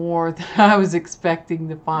bit more than I was expecting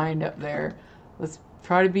to find up there. Let's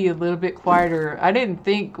try to be a little bit quieter. I didn't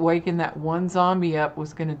think waking that one zombie up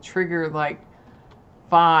was going to trigger like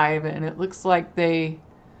 5, and it looks like they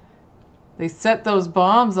set those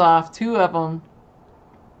bombs off, 2 of them,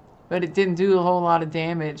 but it didn't do a whole lot of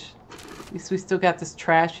damage. At least we still got this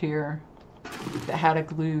trash here that had a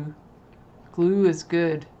glue. Glue is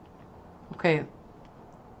good. Okay,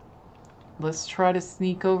 let's try to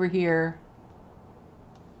sneak over here.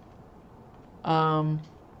 I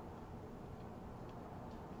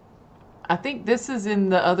think this is in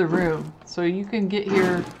the other room, so you can get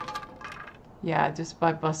here, yeah, just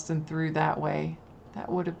by busting through that way. That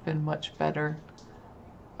would have been much better.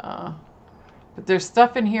 But there's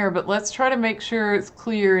stuff in here, but let's try to make sure it's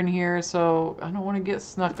clear in here, so I don't want to get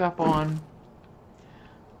snuck up on.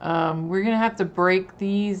 We're going to have to break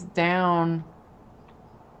these down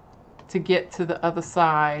to get to the other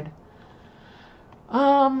side.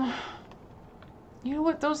 You know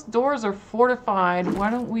what? Those doors are fortified. Why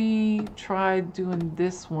don't we try doing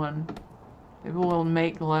this one? Maybe we'll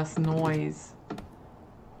make less noise.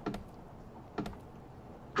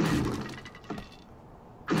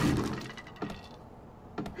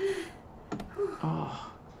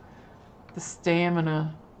 Oh, the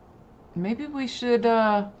stamina. Maybe we should,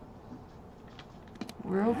 we're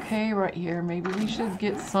okay right here. Maybe we should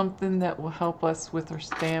get something that will help us with our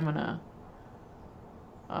stamina.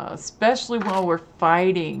 Especially while we're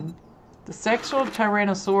fighting. The sexual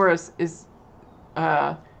Tyrannosaurus is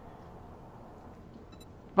by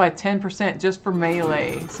 10% just for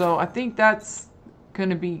melee. So I think that's going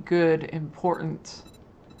to be good, important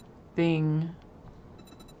thing.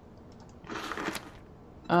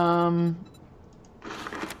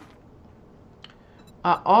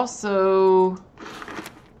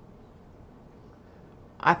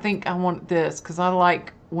 I think I want this because I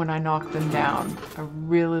like when I knock them down. I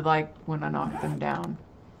really like when I knock them down.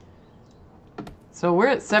 So we're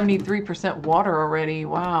at 73% water already.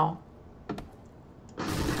 Wow.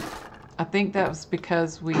 I think that was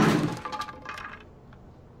because we...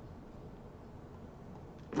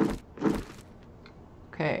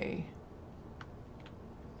 Okay.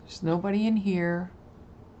 There's nobody in here.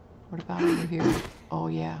 What about over here? Oh,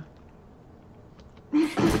 yeah.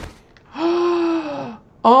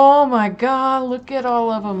 Oh my God, look at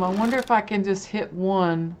all of them. I wonder if I can just hit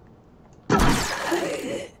one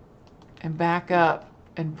and back up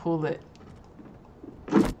and pull it.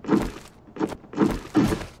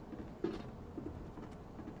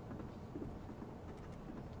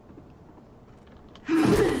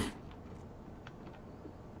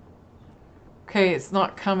 Okay, it's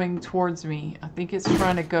not coming towards me. I think it's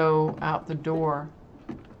trying to go out the door.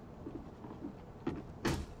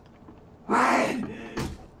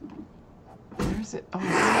 Where's it? Oh,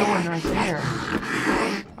 it's going right there.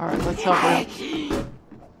 Alright, let's help her.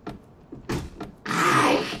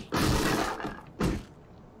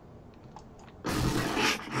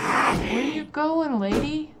 Where are you going,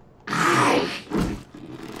 lady?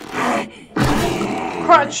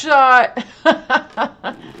 Crotch shot!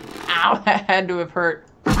 Ow, that had to have hurt.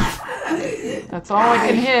 That's all I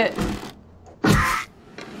can hit.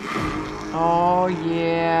 Oh,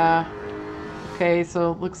 yeah. Okay,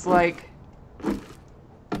 so it looks like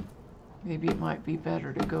maybe it might be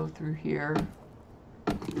better to go through here.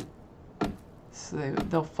 So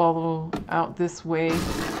they'll follow out this way.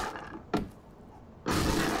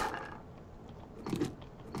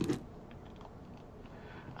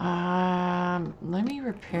 Let me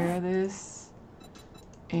repair this.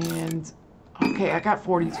 And, okay, I got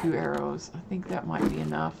 42 arrows. I think that might be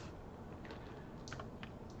enough.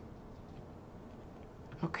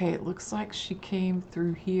 Okay, it looks like she came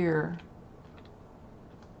through here.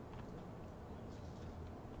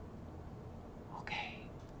 Okay,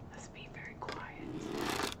 let's be very quiet.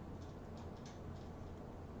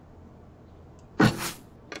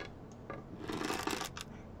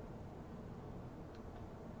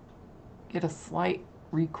 Get a slight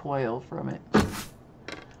recoil from it.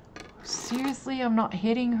 Seriously, I'm not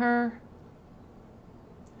hitting her?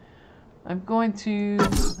 I'm going to...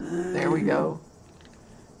 There we go.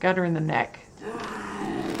 Got her in the neck.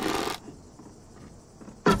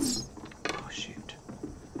 Oh, shoot.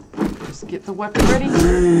 Just get the weapon ready.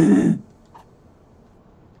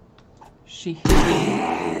 She hit me.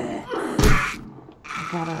 I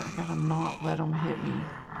gotta not let them hit me.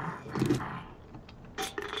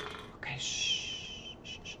 Okay, shh.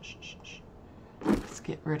 Let's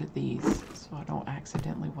get rid of these so I don't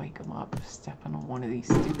accidentally wake them up stepping on one of these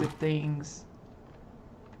stupid things.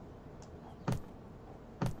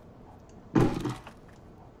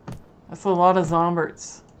 That's a lot of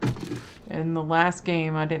zombies. In the last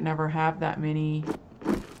game, I didn't ever have that many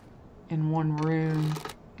in one room.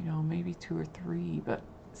 You know, maybe 2 or 3, but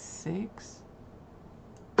 6?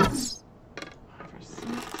 5 or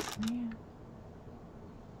 6, man.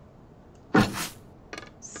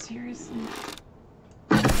 Seriously?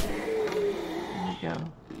 There we go.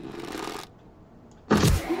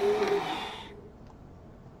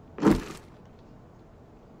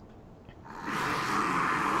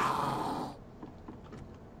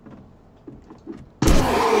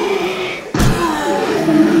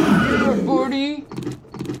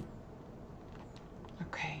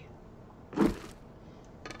 Okay.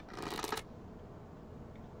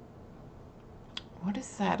 What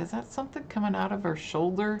is that? Is that something coming out of her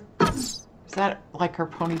shoulder? Is that like her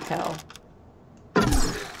ponytail?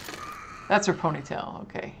 That's her ponytail,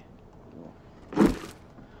 okay.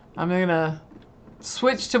 I'm gonna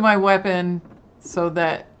switch to my weapon so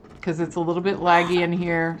that, because it's a little bit laggy in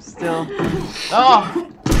here still.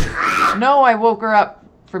 Oh! No, I woke her up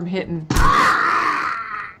from hitting. I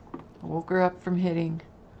woke her up from hitting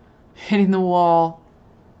the wall.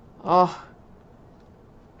 Oh.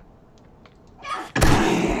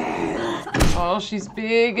 Oh, she's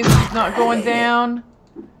big and she's not going down.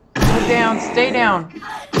 Go down, stay down.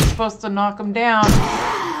 You're supposed to knock them down.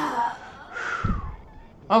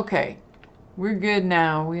 Okay, we're good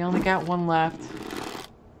now. We only got one left.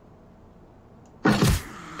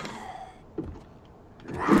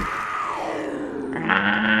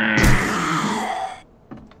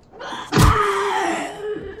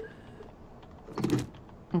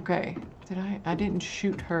 Okay, I didn't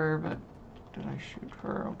shoot her, but did I shoot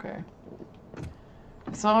her? Okay.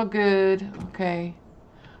 It's all good, okay.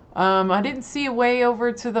 I didn't see a way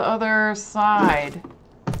over to the other side.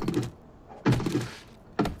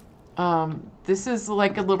 This is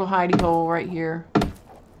like a little hidey hole right here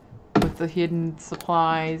with the hidden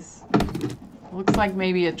supplies. Looks like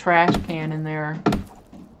maybe a trash can in there.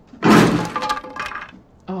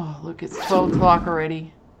 Oh, look, it's 12 o'clock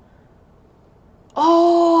already.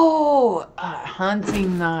 Oh, a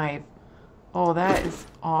hunting knife. Oh, that is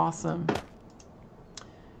awesome.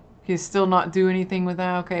 Can you still not do anything with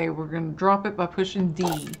that? Okay, we're going to drop it by pushing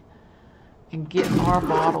D and get our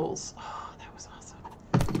bottles. Oh, that was awesome.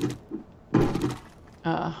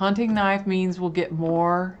 Hunting knife means we'll get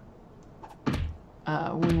more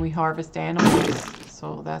when we harvest animals,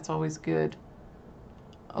 so that's always good.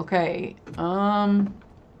 Okay,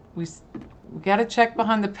 we got to check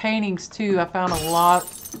behind the paintings too. I found a lot.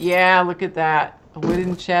 Yeah, look at that. A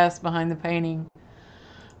wooden chest behind the painting.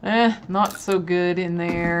 Not so good in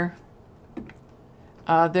there.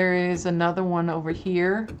 There is another one over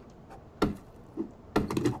here. I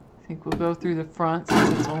think we'll go through the front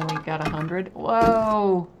since it's only got 100.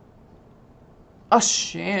 Whoa! A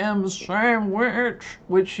sham sandwich,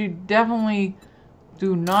 which you definitely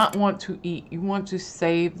do not want to eat. You want to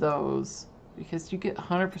save those because you get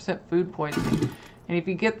 100% food poisoning. And if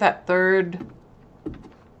you get that third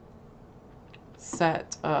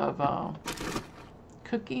set of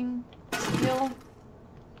cooking skill,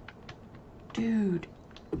 dude,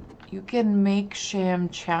 you can make sham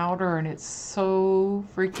chowder and it's so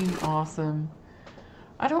freaking awesome.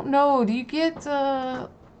 I don't know, do you get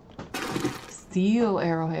steel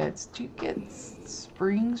arrowheads? Do you get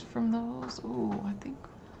springs from those? Oh, I think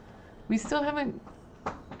we still haven't.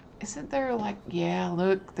 Isn't there like, yeah,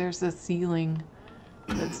 look, there's a ceiling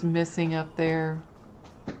that's missing up there.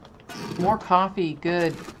 More coffee,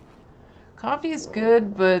 good. Coffee is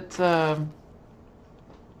good, but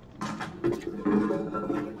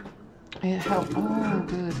it helped. Oh,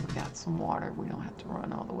 good. We got some water. We don't have to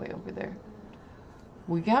run all the way over there.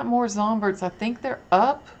 We got more zombies. I think they're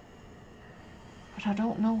up, but I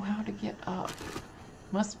don't know how to get up.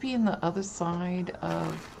 Must be in the other side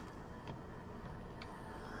of...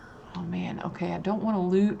 Oh, man. Okay, I don't want to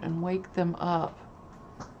loot and wake them up,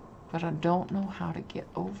 but I don't know how to get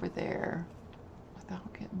over there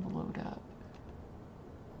without getting blowed up.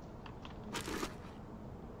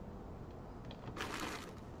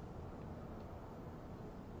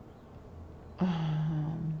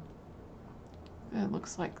 It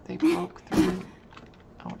looks like they broke through.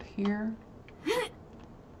 out here.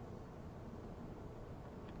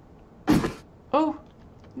 Oh!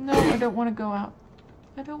 No, I don't want to go out.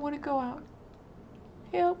 I don't want to go out.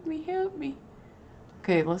 Help me, help me.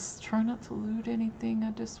 Okay, let's try not to loot anything.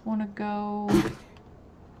 I just want to go...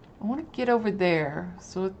 I want to get over there.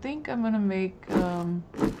 So I think I'm going to make,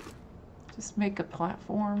 just make a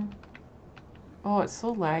platform. Oh, it's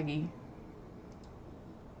so laggy.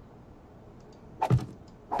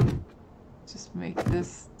 Just make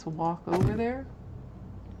this to walk over there.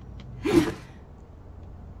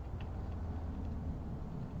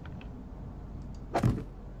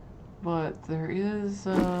 But there is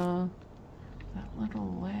that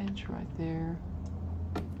little ledge right there.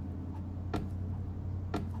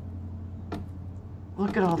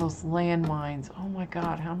 Look at all those landmines. Oh my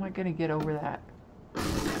god, how am I going to get over that?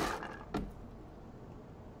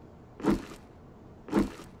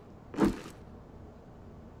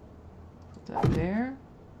 Put that there.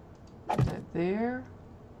 Put that there.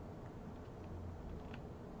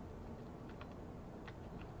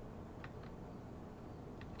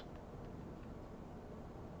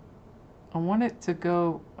 I want it to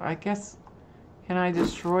go, I guess, can I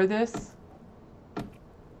destroy this?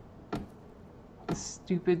 The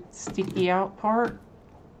stupid sticky out part?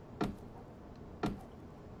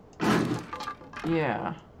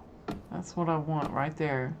 Yeah, that's what I want right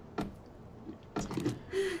there.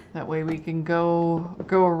 That way we can go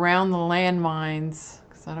around the landmines,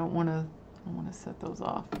 because I want to set those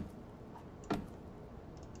off.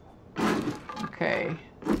 Okay,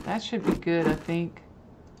 that should be good, I think.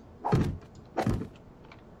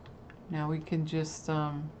 Now we can just,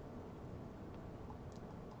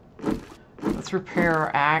 let's repair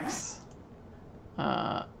our axe.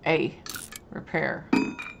 A, repair.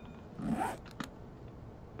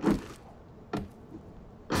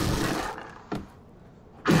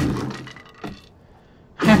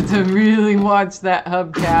 I have to really watch that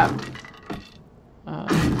hubcap.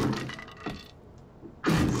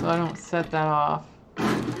 So I don't set that off.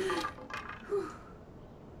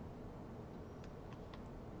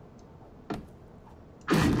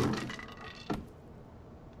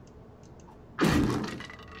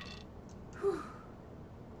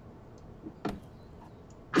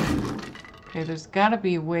 Okay, there's got to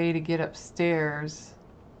be a way to get upstairs.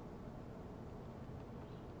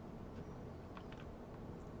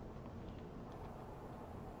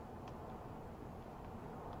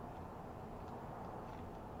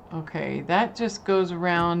 Okay, that just goes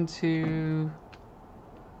around to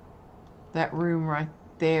that room right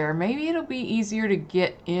there. Maybe it'll be easier to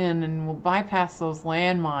get in and we'll bypass those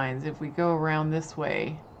landmines if we go around this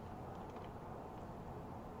way.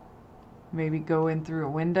 Maybe go in through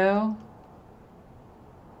a window.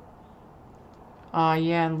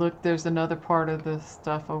 Yeah, and look, there's another part of the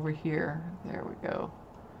stuff over here. There we go.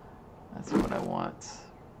 That's what I want.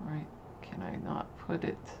 Right, can I not put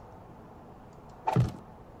it?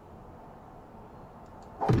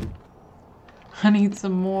 I need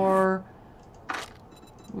some more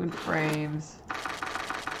wood frames.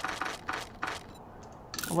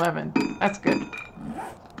 11. That's good.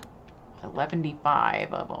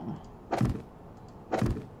 115 of them.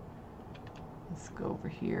 Let's go over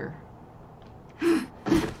here.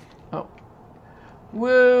 Oh.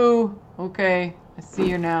 Woo! Okay, I see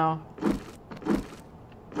you now.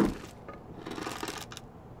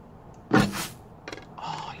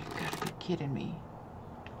 Oh, you gotta be kidding me.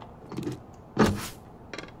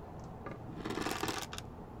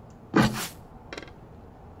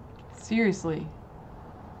 Seriously.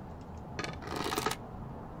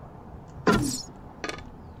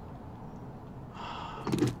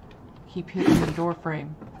 Keep hitting the door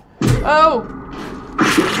frame. Oh!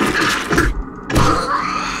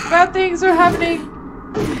 Bad things are happening!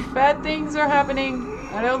 Bad things are happening.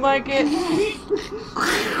 I don't like it.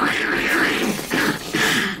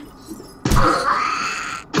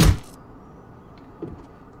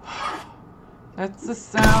 That's the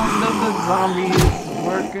sound of the zombies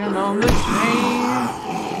working on the chain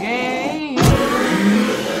gang.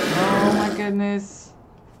 Oh my goodness.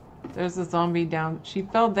 There's a zombie down. She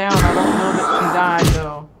fell down. I don't know that she died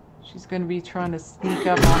though. She's gonna be trying to sneak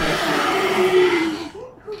up on me.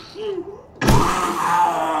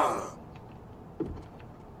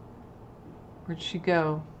 Where'd she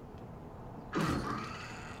go?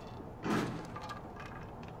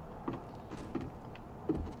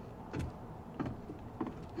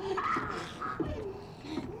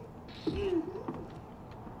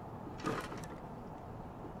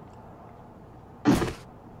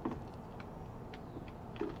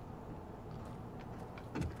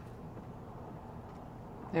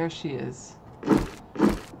 There she is.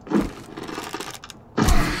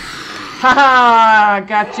 Ha!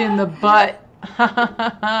 Got you in the butt.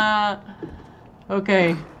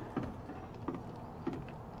 Okay.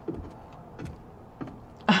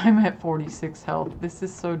 I'm at 46 health. This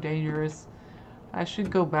is so dangerous. I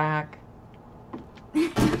should go back.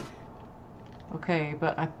 Okay,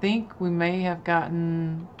 but I think we may have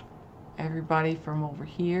gotten everybody from over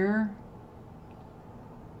here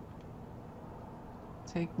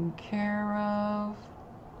taken care of.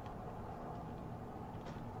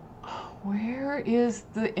 Where is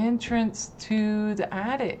the entrance to the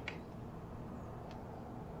attic?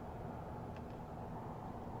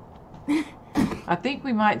 I think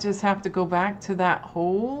we might just have to go back to that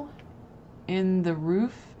hole in the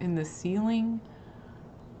roof, in the ceiling.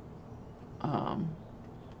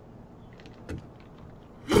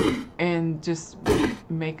 And just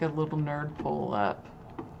make a little nerd pull up.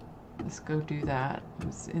 Let's go do that.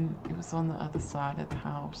 It was on the other side of the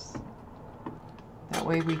house. That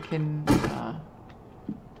way we can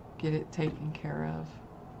get it taken care of.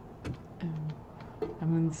 And, I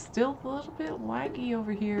mean, still a little bit laggy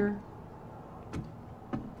over here.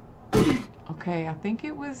 Okay, I think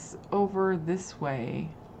it was over this way.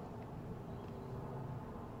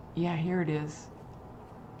 Yeah, here it is.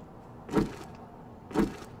 Can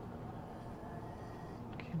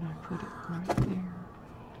I put it right there?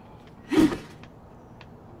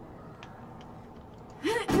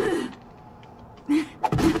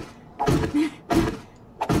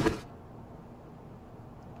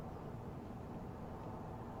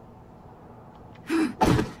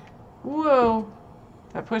 Whoa!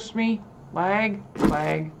 That pushed me. Lag,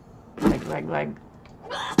 lag, lag, lag, lag.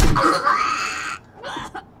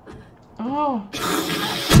 Oh.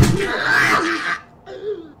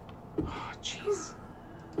 Oh, jeez.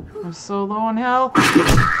 I'm so low on health.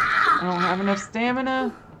 I don't have enough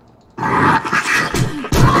stamina.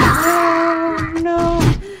 Oh, no.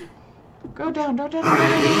 Go down, go down, go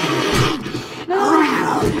down, go down. No.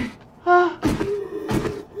 Ah.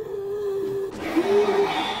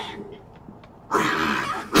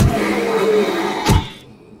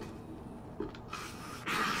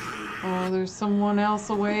 Oh, there's someone else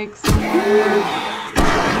awake somewhere.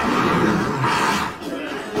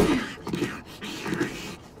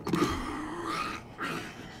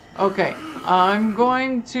 Okay, I'm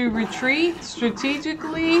going to retreat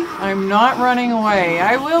strategically. I'm not running away.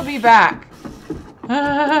 I will be back.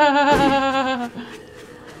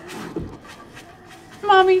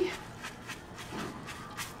 Mommy.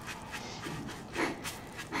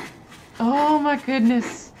 Oh my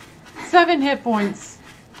goodness. 7 hit points.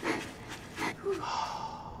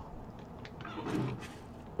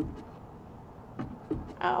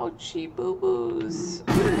 Ouchie boo-boos.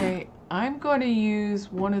 Okay, I'm going to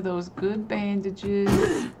use one of those good bandages.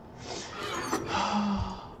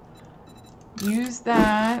 Use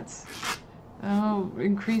that. Oh,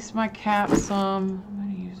 increase my cap some. I'm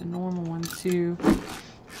going to use a normal one too.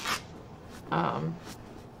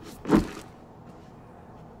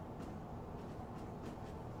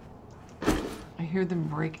 I hear them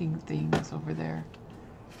breaking things over there.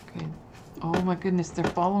 Okay. Oh my goodness, they're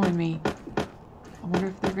following me. I wonder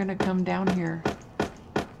if they're gonna come down here.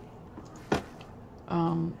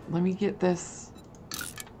 Let me get this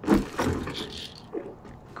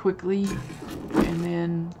quickly, and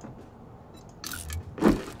then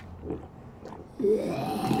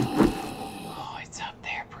oh, it's up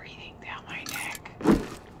there breathing down my neck.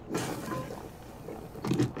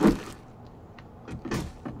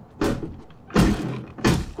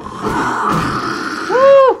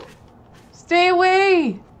 Woo! Stay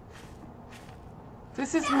away!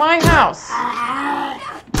 This is my house.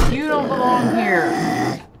 You don't belong here.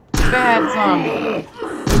 Bad zombie.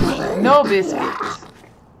 No biscuits.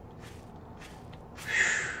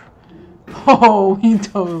 Oh, he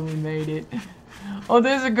totally made it. Oh,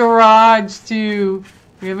 there's a garage too.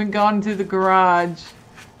 We haven't gone to the garage.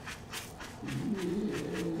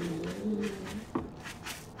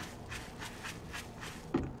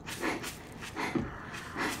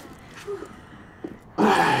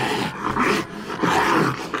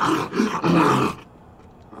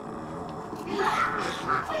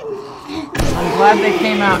 I'm glad they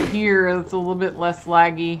came out here. It's a little bit less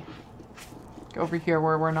laggy. Go over here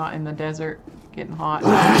where we're not in the desert getting hot.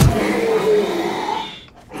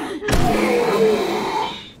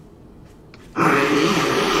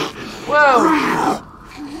 Whoa!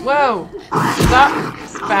 Whoa! Stop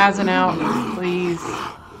spazzing out, please.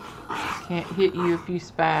 Can't hit you if you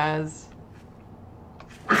spaz.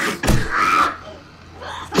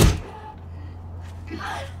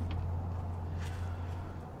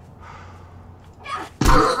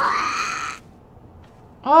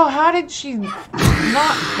 Oh, how did she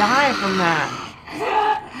not die from that?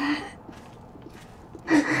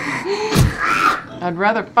 I'd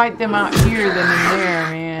rather fight them out here than in there,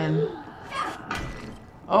 man.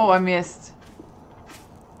 Oh, I missed.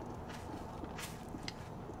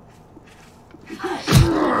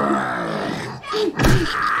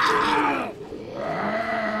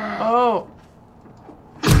 Oh.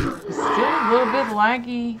 It's still a little bit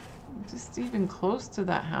laggy. Just even close to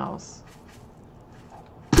that house.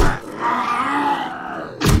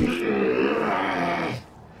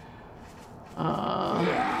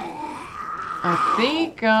 I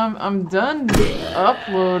think I'm done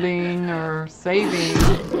uploading or saving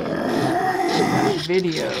that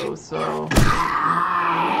video, so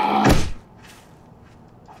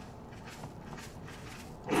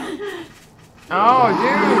oh,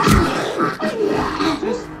 dude!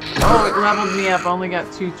 Oh, it leveled me up. I only got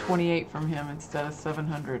 228 from him instead of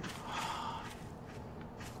 700.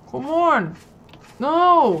 Come on!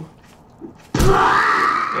 No!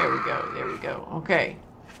 There we go. There we go. Okay.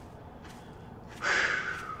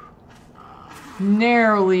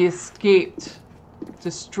 Narrowly escaped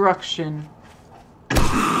destruction.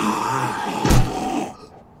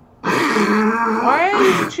 Why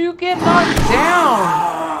did you get knocked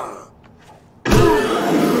down?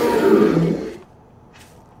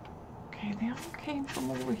 Okay, they all came from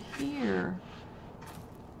over here.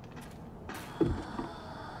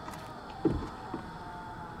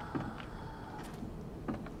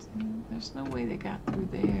 There's no way they got through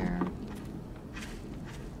there.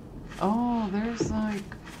 Oh, there's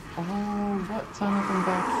like a whole butt ton of them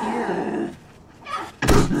back here.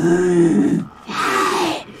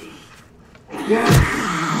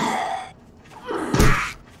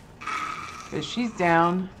 Okay, she's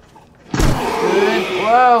down. Good.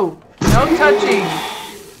 Whoa! No touching!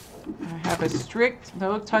 I have a strict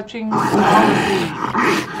no touching policy.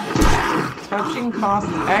 Touching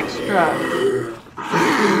costs extra.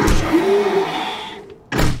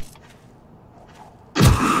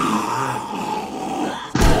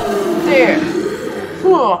 There.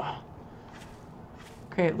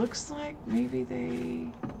 Okay, it looks like maybe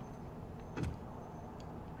they...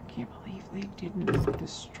 I can't believe they didn't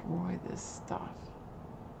destroy this stuff.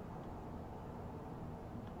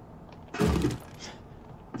 3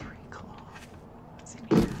 claw. What's in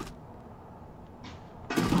here?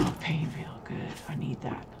 Oh, pain feel good. I need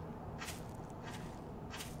that.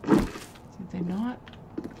 Did they not?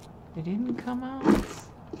 They didn't come out?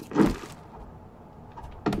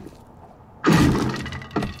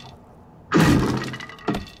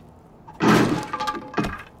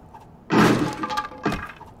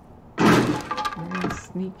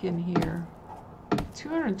 Sneak in here.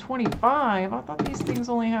 225? I thought these things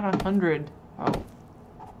only had 100. Oh.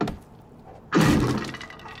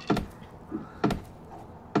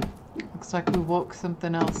 Looks like we woke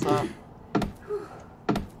something else up.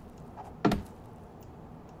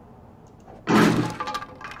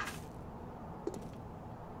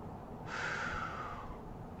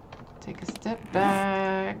 Take a step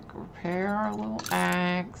back, repair our little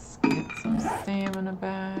axe, get some stamina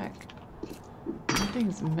back.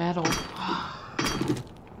 Everything's metal.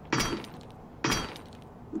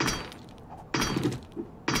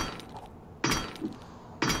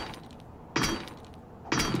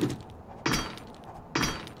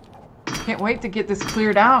 Can't wait to get this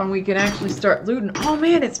cleared out and we can actually start looting. Oh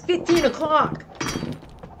man, it's 15 o'clock.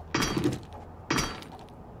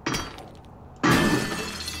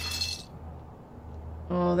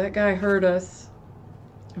 Oh, that guy hurt us.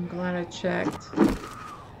 I'm glad I checked.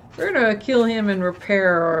 We're gonna kill him and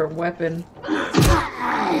repair our weapon.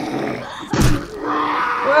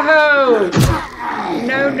 Whoa!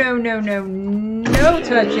 No, no, no, no, no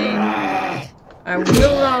touching. I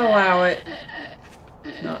will not allow it.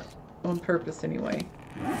 Not on purpose anyway.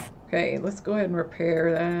 Okay, let's go ahead and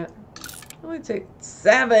repair that. Only take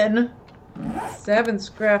 7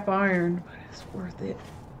 scrap iron, but it's worth it.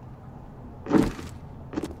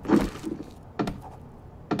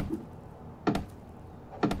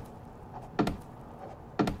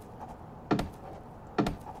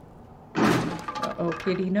 Oh,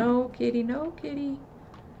 kitty, no, kitty, no, kitty.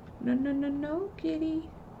 No, no, no, no, kitty.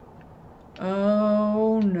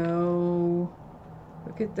 Oh, no.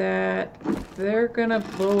 Look at that. They're gonna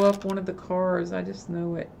blow up one of the cars. I just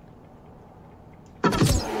know it.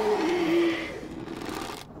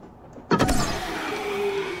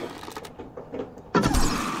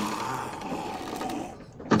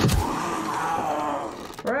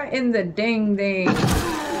 Right in the ding ding.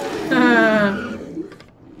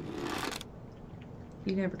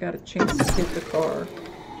 You never got a chance to hit the car.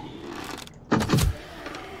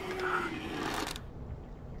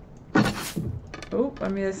 Oh, I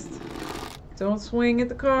missed. Don't swing at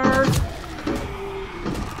the car.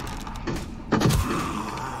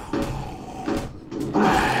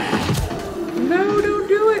 No, don't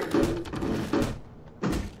do it.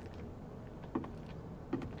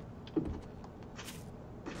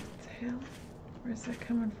 What the hell? Where's that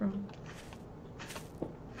coming from?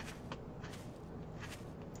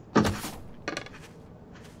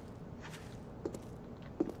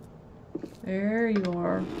 There you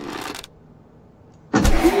are.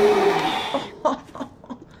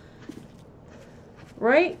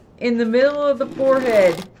 Right in the middle of the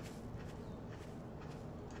forehead.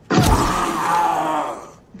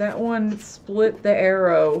 That one split the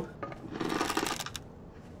arrow.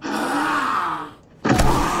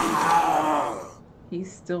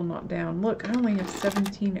 He's still not down. Look, I only have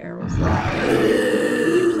 17 arrows left.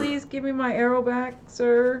 Can you please give me my arrow back,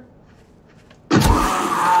 sir?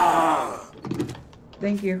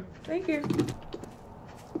 Thank you. Thank you.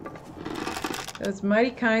 That's mighty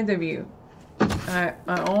kind of you. I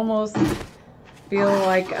almost feel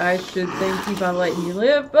like I should thank you by letting you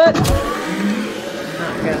live, but it's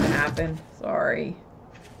not gonna happen. Sorry.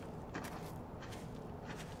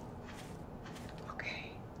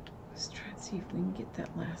 Okay. Let's try and see if we can get that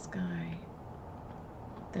last guy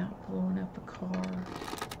without blowing up a car.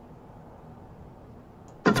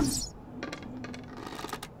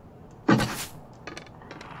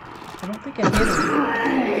 I don't think I hit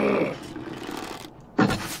him.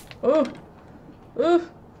 Oh! Oh!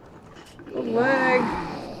 A lag!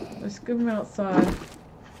 Let's get him outside.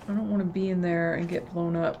 I don't want to be in there and get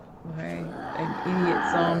blown up by an idiot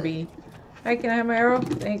zombie. Hey, can I have my arrow?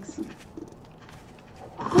 Thanks. Woo.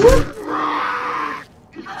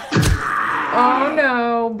 Oh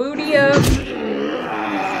no! Booty up!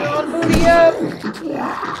 Come on, booty up!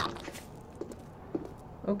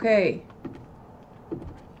 Okay.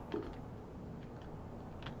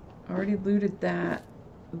 Already looted that.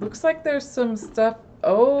 It looks like there's some stuff.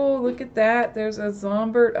 Oh, look at that. There's a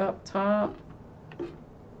zombert up top.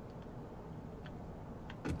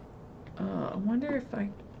 I wonder if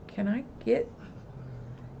can I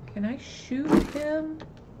shoot him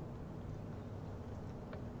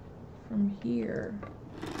from here?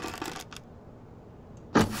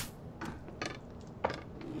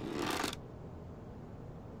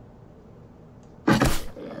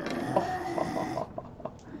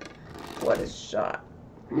 What a shot.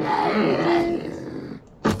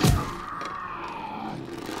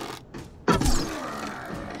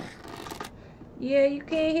 Yeah, you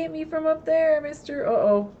can't hit me from up there, mister.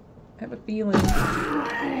 Uh-oh. I have a feeling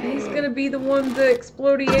he's gonna be the one to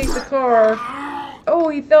explodiate the car. Oh,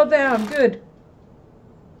 he fell down. Good.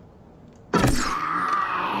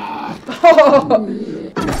 Oh.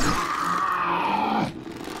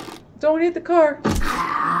 Don't hit the car.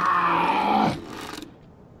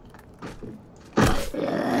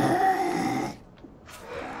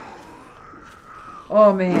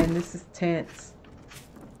 Oh man, this is tense.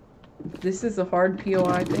 This is a hard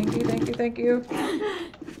POI. Thank you, thank you, thank you.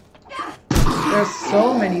 There's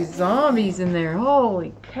so many zombies in there.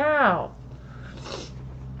 Holy cow.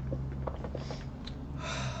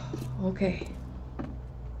 Okay.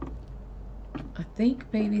 I think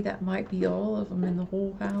maybe that might be all of them in the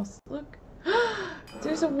whole house. Look.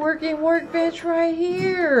 There's a working workbench right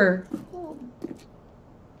here.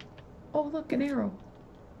 Oh, look, an arrow.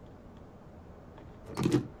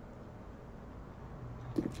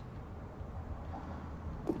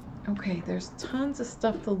 Okay, there's tons of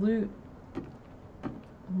stuff to loot.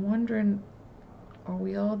 I'm wondering, are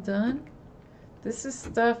we all done? This is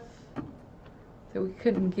stuff that we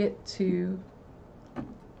couldn't get to.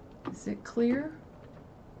 Is it clear?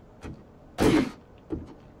 Oh,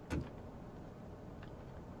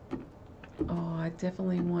 I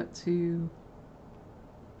definitely want to...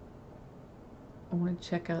 I want to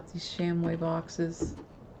check out these Shamway boxes.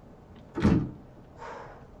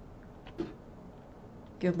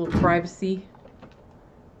 Get a little privacy.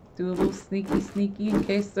 Do a little sneaky in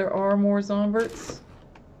case there are more zomberts.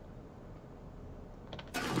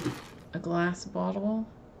 A glass bottle.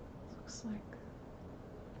 Looks like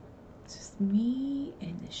it's just me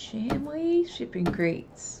and the Shamway shipping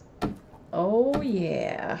crates. Oh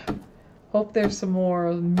yeah. Hope there's some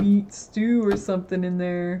more meat stew or something in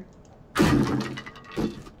there.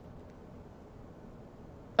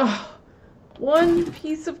 Oh, one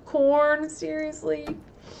piece of corn, seriously?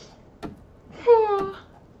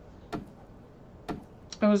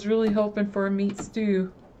 I was really hoping for a meat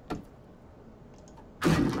stew.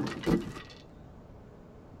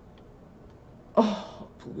 Oh,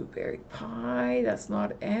 blueberry pie. That's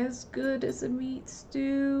not as good as a meat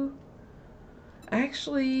stew.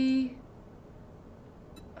 Actually,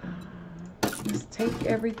 Let's take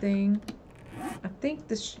everything. I think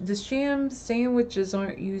the sham sandwiches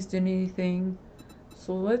aren't used in anything.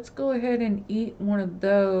 So let's go ahead and eat one of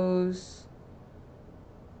those.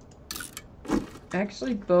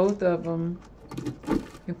 Actually, both of them.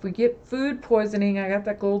 If we get food poisoning, I got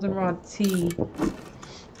that goldenrod tea.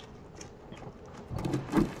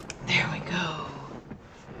 There we go.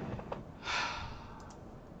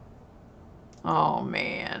 Oh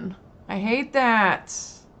man, I hate that.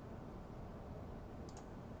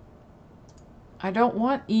 I don't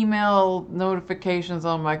want email notifications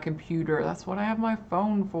on my computer. That's what I have my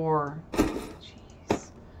phone for.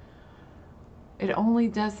 Jeez. It only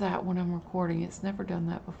does that when I'm recording. It's never done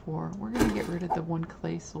that before. We're gonna get rid of the 1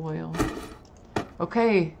 clay soil.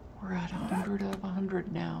 Okay, we're at 100 of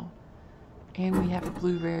 100 now. And we have a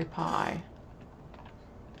blueberry pie.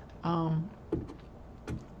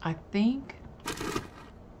 I think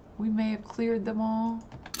we may have cleared them all.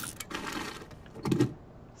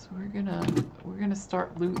 So we're gonna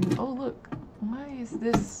start looting. Oh look, why is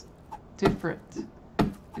this different?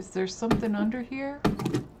 Is there something under here?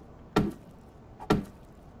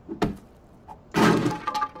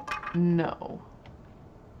 No.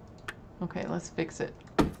 Okay, let's fix it.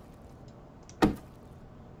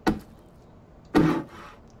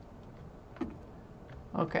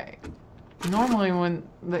 Okay. Normally when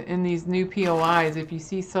in these new POIs, if you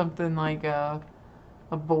see something like a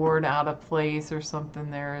board out of place or something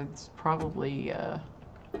there, it's probably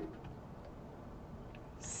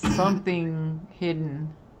something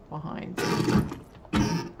hidden behind it.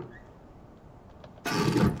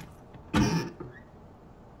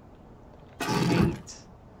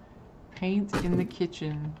 Paint in the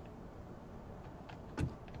kitchen.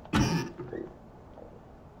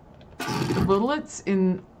 The bullets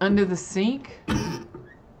in under the sink.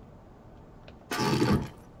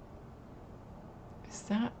 Is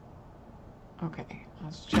that okay? I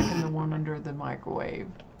was checking the one under the microwave.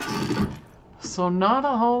 So not a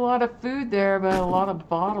whole lot of food there, but a lot of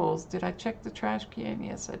bottles. Did I check the trash can?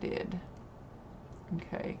 Yes, I did.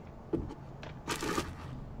 Okay.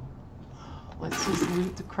 Let's just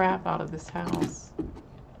loot the crap out of this house.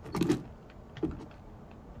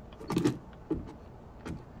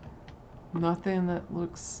 Nothing that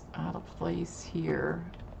looks out of place here.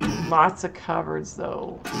 Lots of cupboards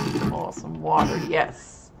though. Oh, some water,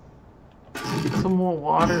 yes. Some more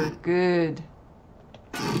water, good.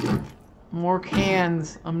 More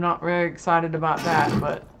cans. I'm not very excited about that,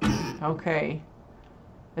 but okay.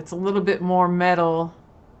 It's a little bit more metal.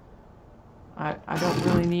 I don't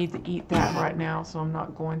really need to eat that right now, so I'm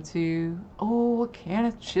not going to. Oh, a can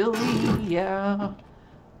of chili, yeah.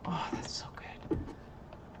 Oh, that's so good.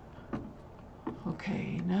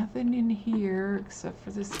 Okay, nothing in here except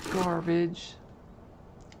for this garbage.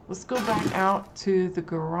 Let's go back out to the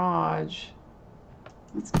garage.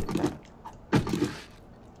 Let's get that.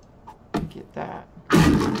 Get that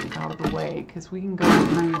out of the way, because we can go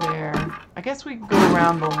through there. I guess we can go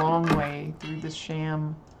around the long way through the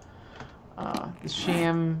sham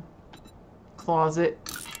closet.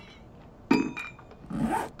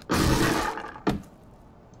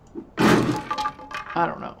 I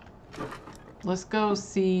don't know. Let's go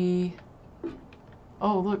see.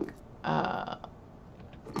 Oh, look.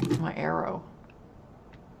 My arrow.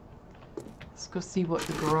 Let's go see what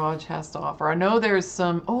the garage has to offer. I know there's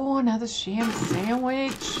some. Oh, another sham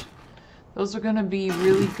sandwich. Those are going to be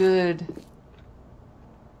really good.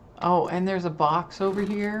 Oh, and there's a box over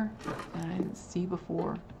here that I didn't see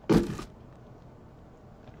before.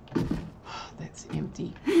 That's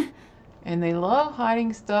empty. And they love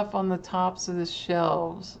hiding stuff on the tops of the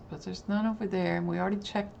shelves, but there's none over there, and we already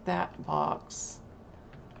checked that box.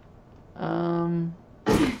 Oh,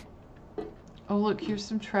 look, here's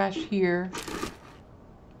some trash here.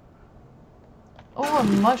 Oh, a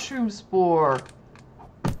mushroom spore.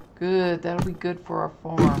 Good, that'll be good for our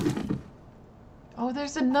farm. Oh,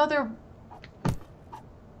 there's another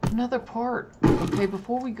part. Okay,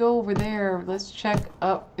 before we go over there, let's check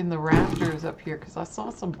up in the rafters up here, because I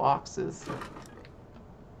saw some boxes.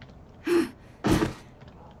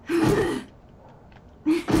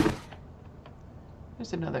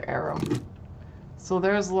 There's another arrow. So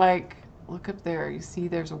there's like, look up there. You see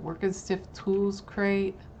there's a working stiff tools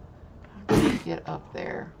crate. How can I get up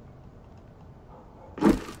there?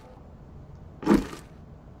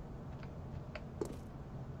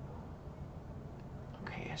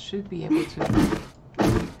 Should be able to.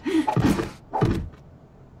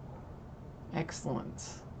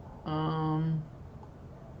 Excellent.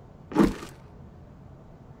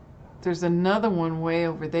 There's another one way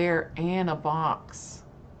over there and a box.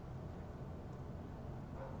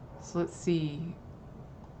 So let's see.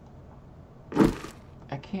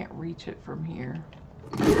 I can't reach it from here.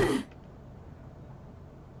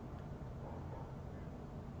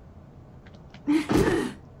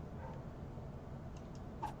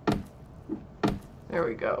 There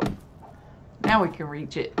we go. Now we can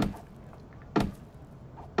reach it.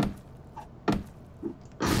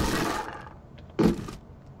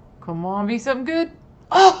 Come on, be something good.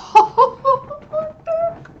 Oh!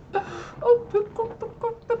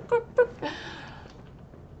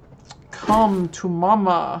 Come to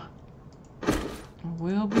mama.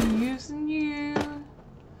 We'll be using you.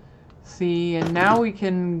 See, and now we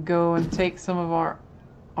can go and take some of our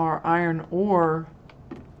iron ore.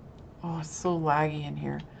 Oh, it's so laggy in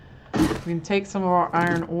here. We can take some of our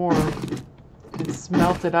iron ore and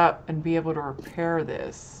smelt it up and be able to repair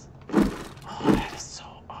this. Oh, that is so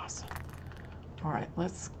awesome. All right,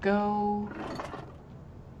 let's go.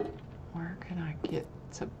 Where can I get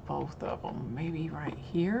to both of them? Maybe right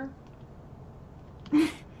here?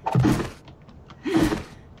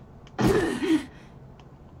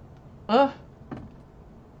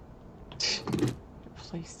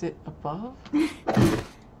 Placed it above.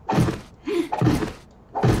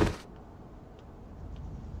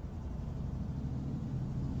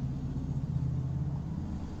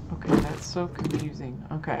 Okay, that's so confusing.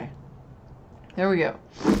 Okay. There we go.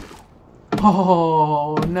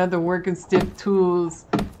 Oh, another working stiff tools.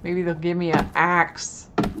 Maybe they'll give me an axe.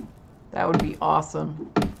 That would be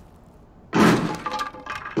awesome.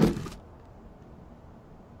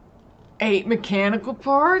 8 mechanical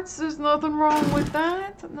parts. There's nothing wrong with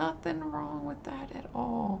that. Nothing wrong with that at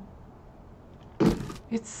all.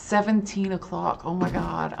 It's 17 o'clock. Oh my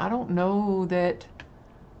God. I don't know that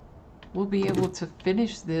we'll be able to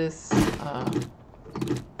finish this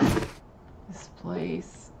this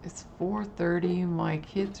place. It's 4:30. My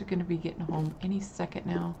kids are going to be getting home any second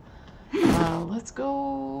now. Let's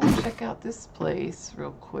go check out this place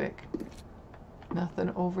real quick. Nothing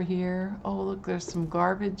over here. Oh, look, there's some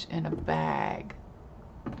garbage in a bag.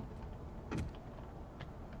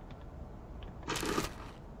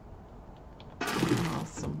 Oh,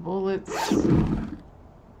 some bullets.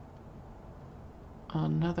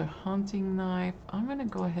 Another hunting knife. I'm going to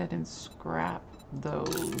go ahead and scrap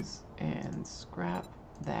those and scrap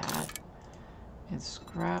that and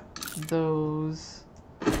scrap those.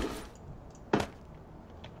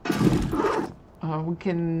 We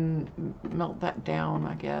can melt that down,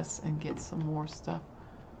 I guess, and get some more stuff.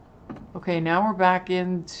 Okay, now we're back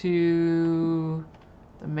into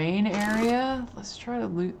the main area. Let's try to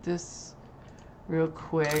loot this real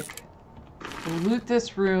quick. We'll loot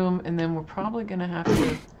this room, and then we're probably going to have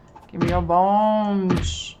to... Give me your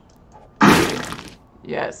bones!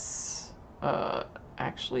 Yes.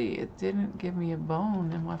 Actually, it didn't give me a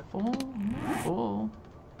bone. Am I full? I'm not full.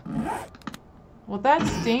 Well, that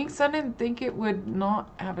stinks. I didn't think it would not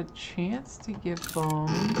have a chance to give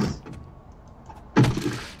bones.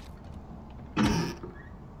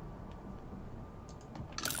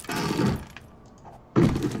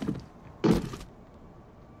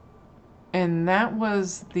 And that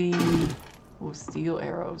was the steel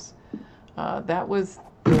arrows. That was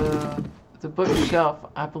the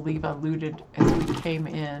bookshelf I believe I looted as we came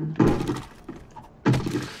in.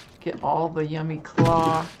 Get all the yummy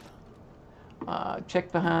cloth.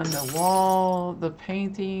 Check behind the wall, the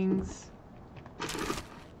paintings.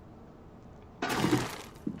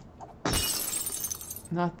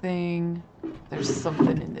 Nothing. There's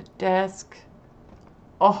something in the desk.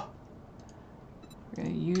 Oh, we're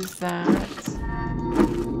going to use that.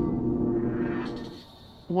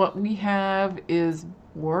 What we have is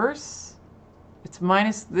worse. It's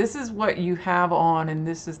minus, this is what you have on, and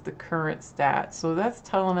this is the current stat. So that's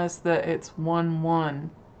telling us that it's 1-1.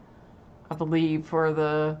 I believe for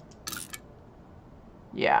the,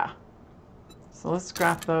 yeah. So let's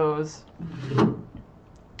scrap those.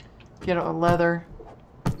 Get our leather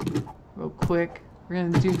real quick. We're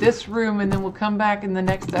going to do this room and then we'll come back in the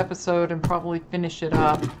next episode and probably finish it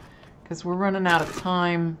up because we're running out of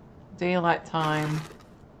time, daylight time.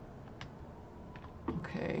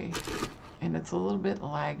 Okay, and it's a little bit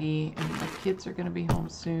laggy and my kids are going to be home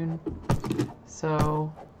soon.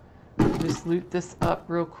 So just loot this up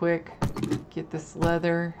real quick, get this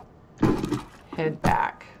leather, head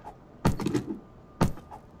back.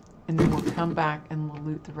 And then we'll come back and we'll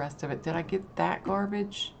loot the rest of it. Did I get that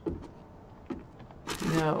garbage?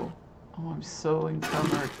 No. Oh, I'm so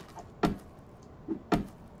encumbered.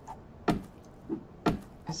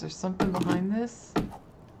 Is there something behind this?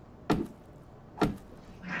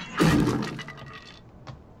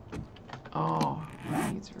 Oh,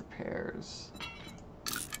 it needs repairs.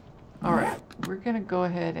 Alright, we're going to go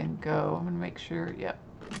ahead and go. I'm going to make sure, yep.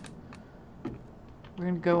 We're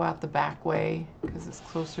going to go out the back way because it's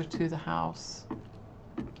closer to the house.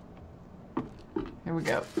 Here we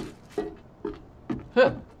go.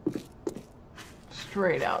 Huh.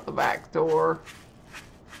 Straight out the back door.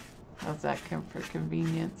 How's that for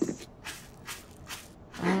convenience?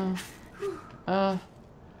 Where's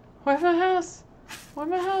my house? Where's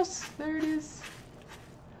my house? There it is.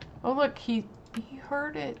 Oh look, he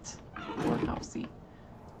heard it. Poor housey.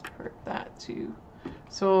 Heard that too.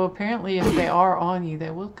 So apparently if they are on you,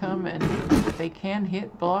 they will come and they can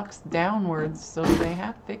hit blocks downwards. So they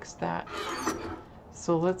have fixed that.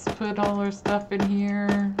 So let's put all our stuff in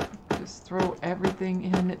here. Just throw everything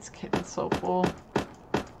in. It's getting so full.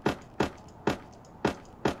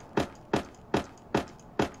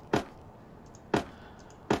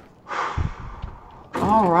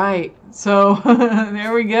 All right, so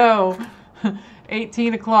there we go.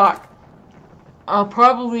 18 o'clock. I'll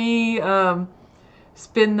probably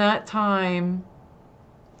spend that time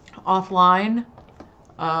offline,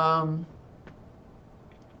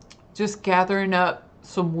 just gathering up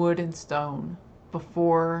some wood and stone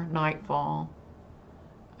before nightfall.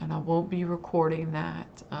 And I won't be recording that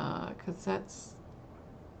because that's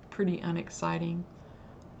pretty unexciting.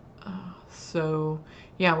 So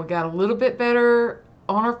yeah, we got a little bit better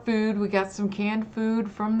on our food. We got some canned food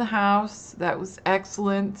from the house. That was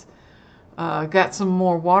excellent. Got some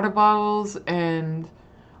more water bottles and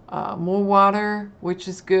more water, which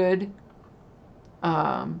is good.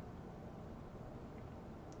 I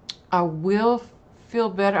will feel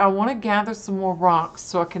better. I want to gather some more rocks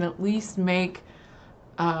so I can at least make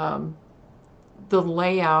the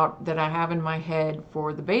layout that I have in my head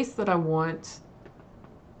for the base that I want.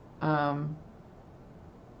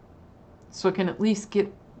 So I can at least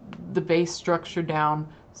get the base structure down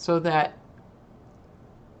so that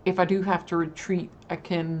if I do have to retreat, I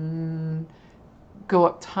can go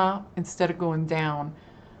up top instead of going down.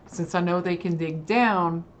 Since I know they can dig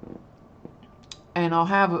down, and I'll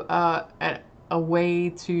have a way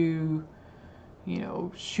to, you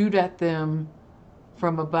know, shoot at them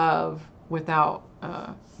from above without,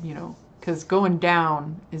 you know, because going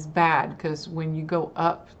down is bad, because when you go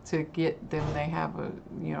up to get them, they have a,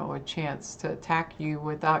 you know, a chance to attack you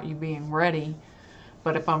without you being ready.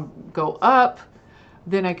 But if I go up,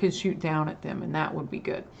 then I could shoot down at them, and that would be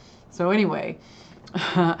good. So anyway,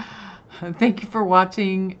 thank you for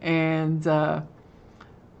watching, and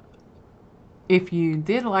if you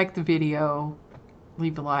did like the video,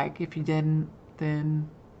 leave a like. If you didn't, then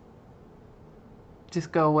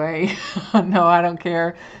just go away. No, I don't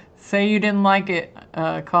care. Say you didn't like it.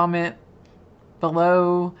 Comment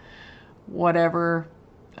below, whatever.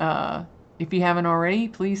 If you haven't already,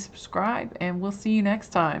 please subscribe, and we'll see you next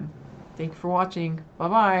time. Thank you for watching.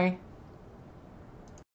 Bye-bye.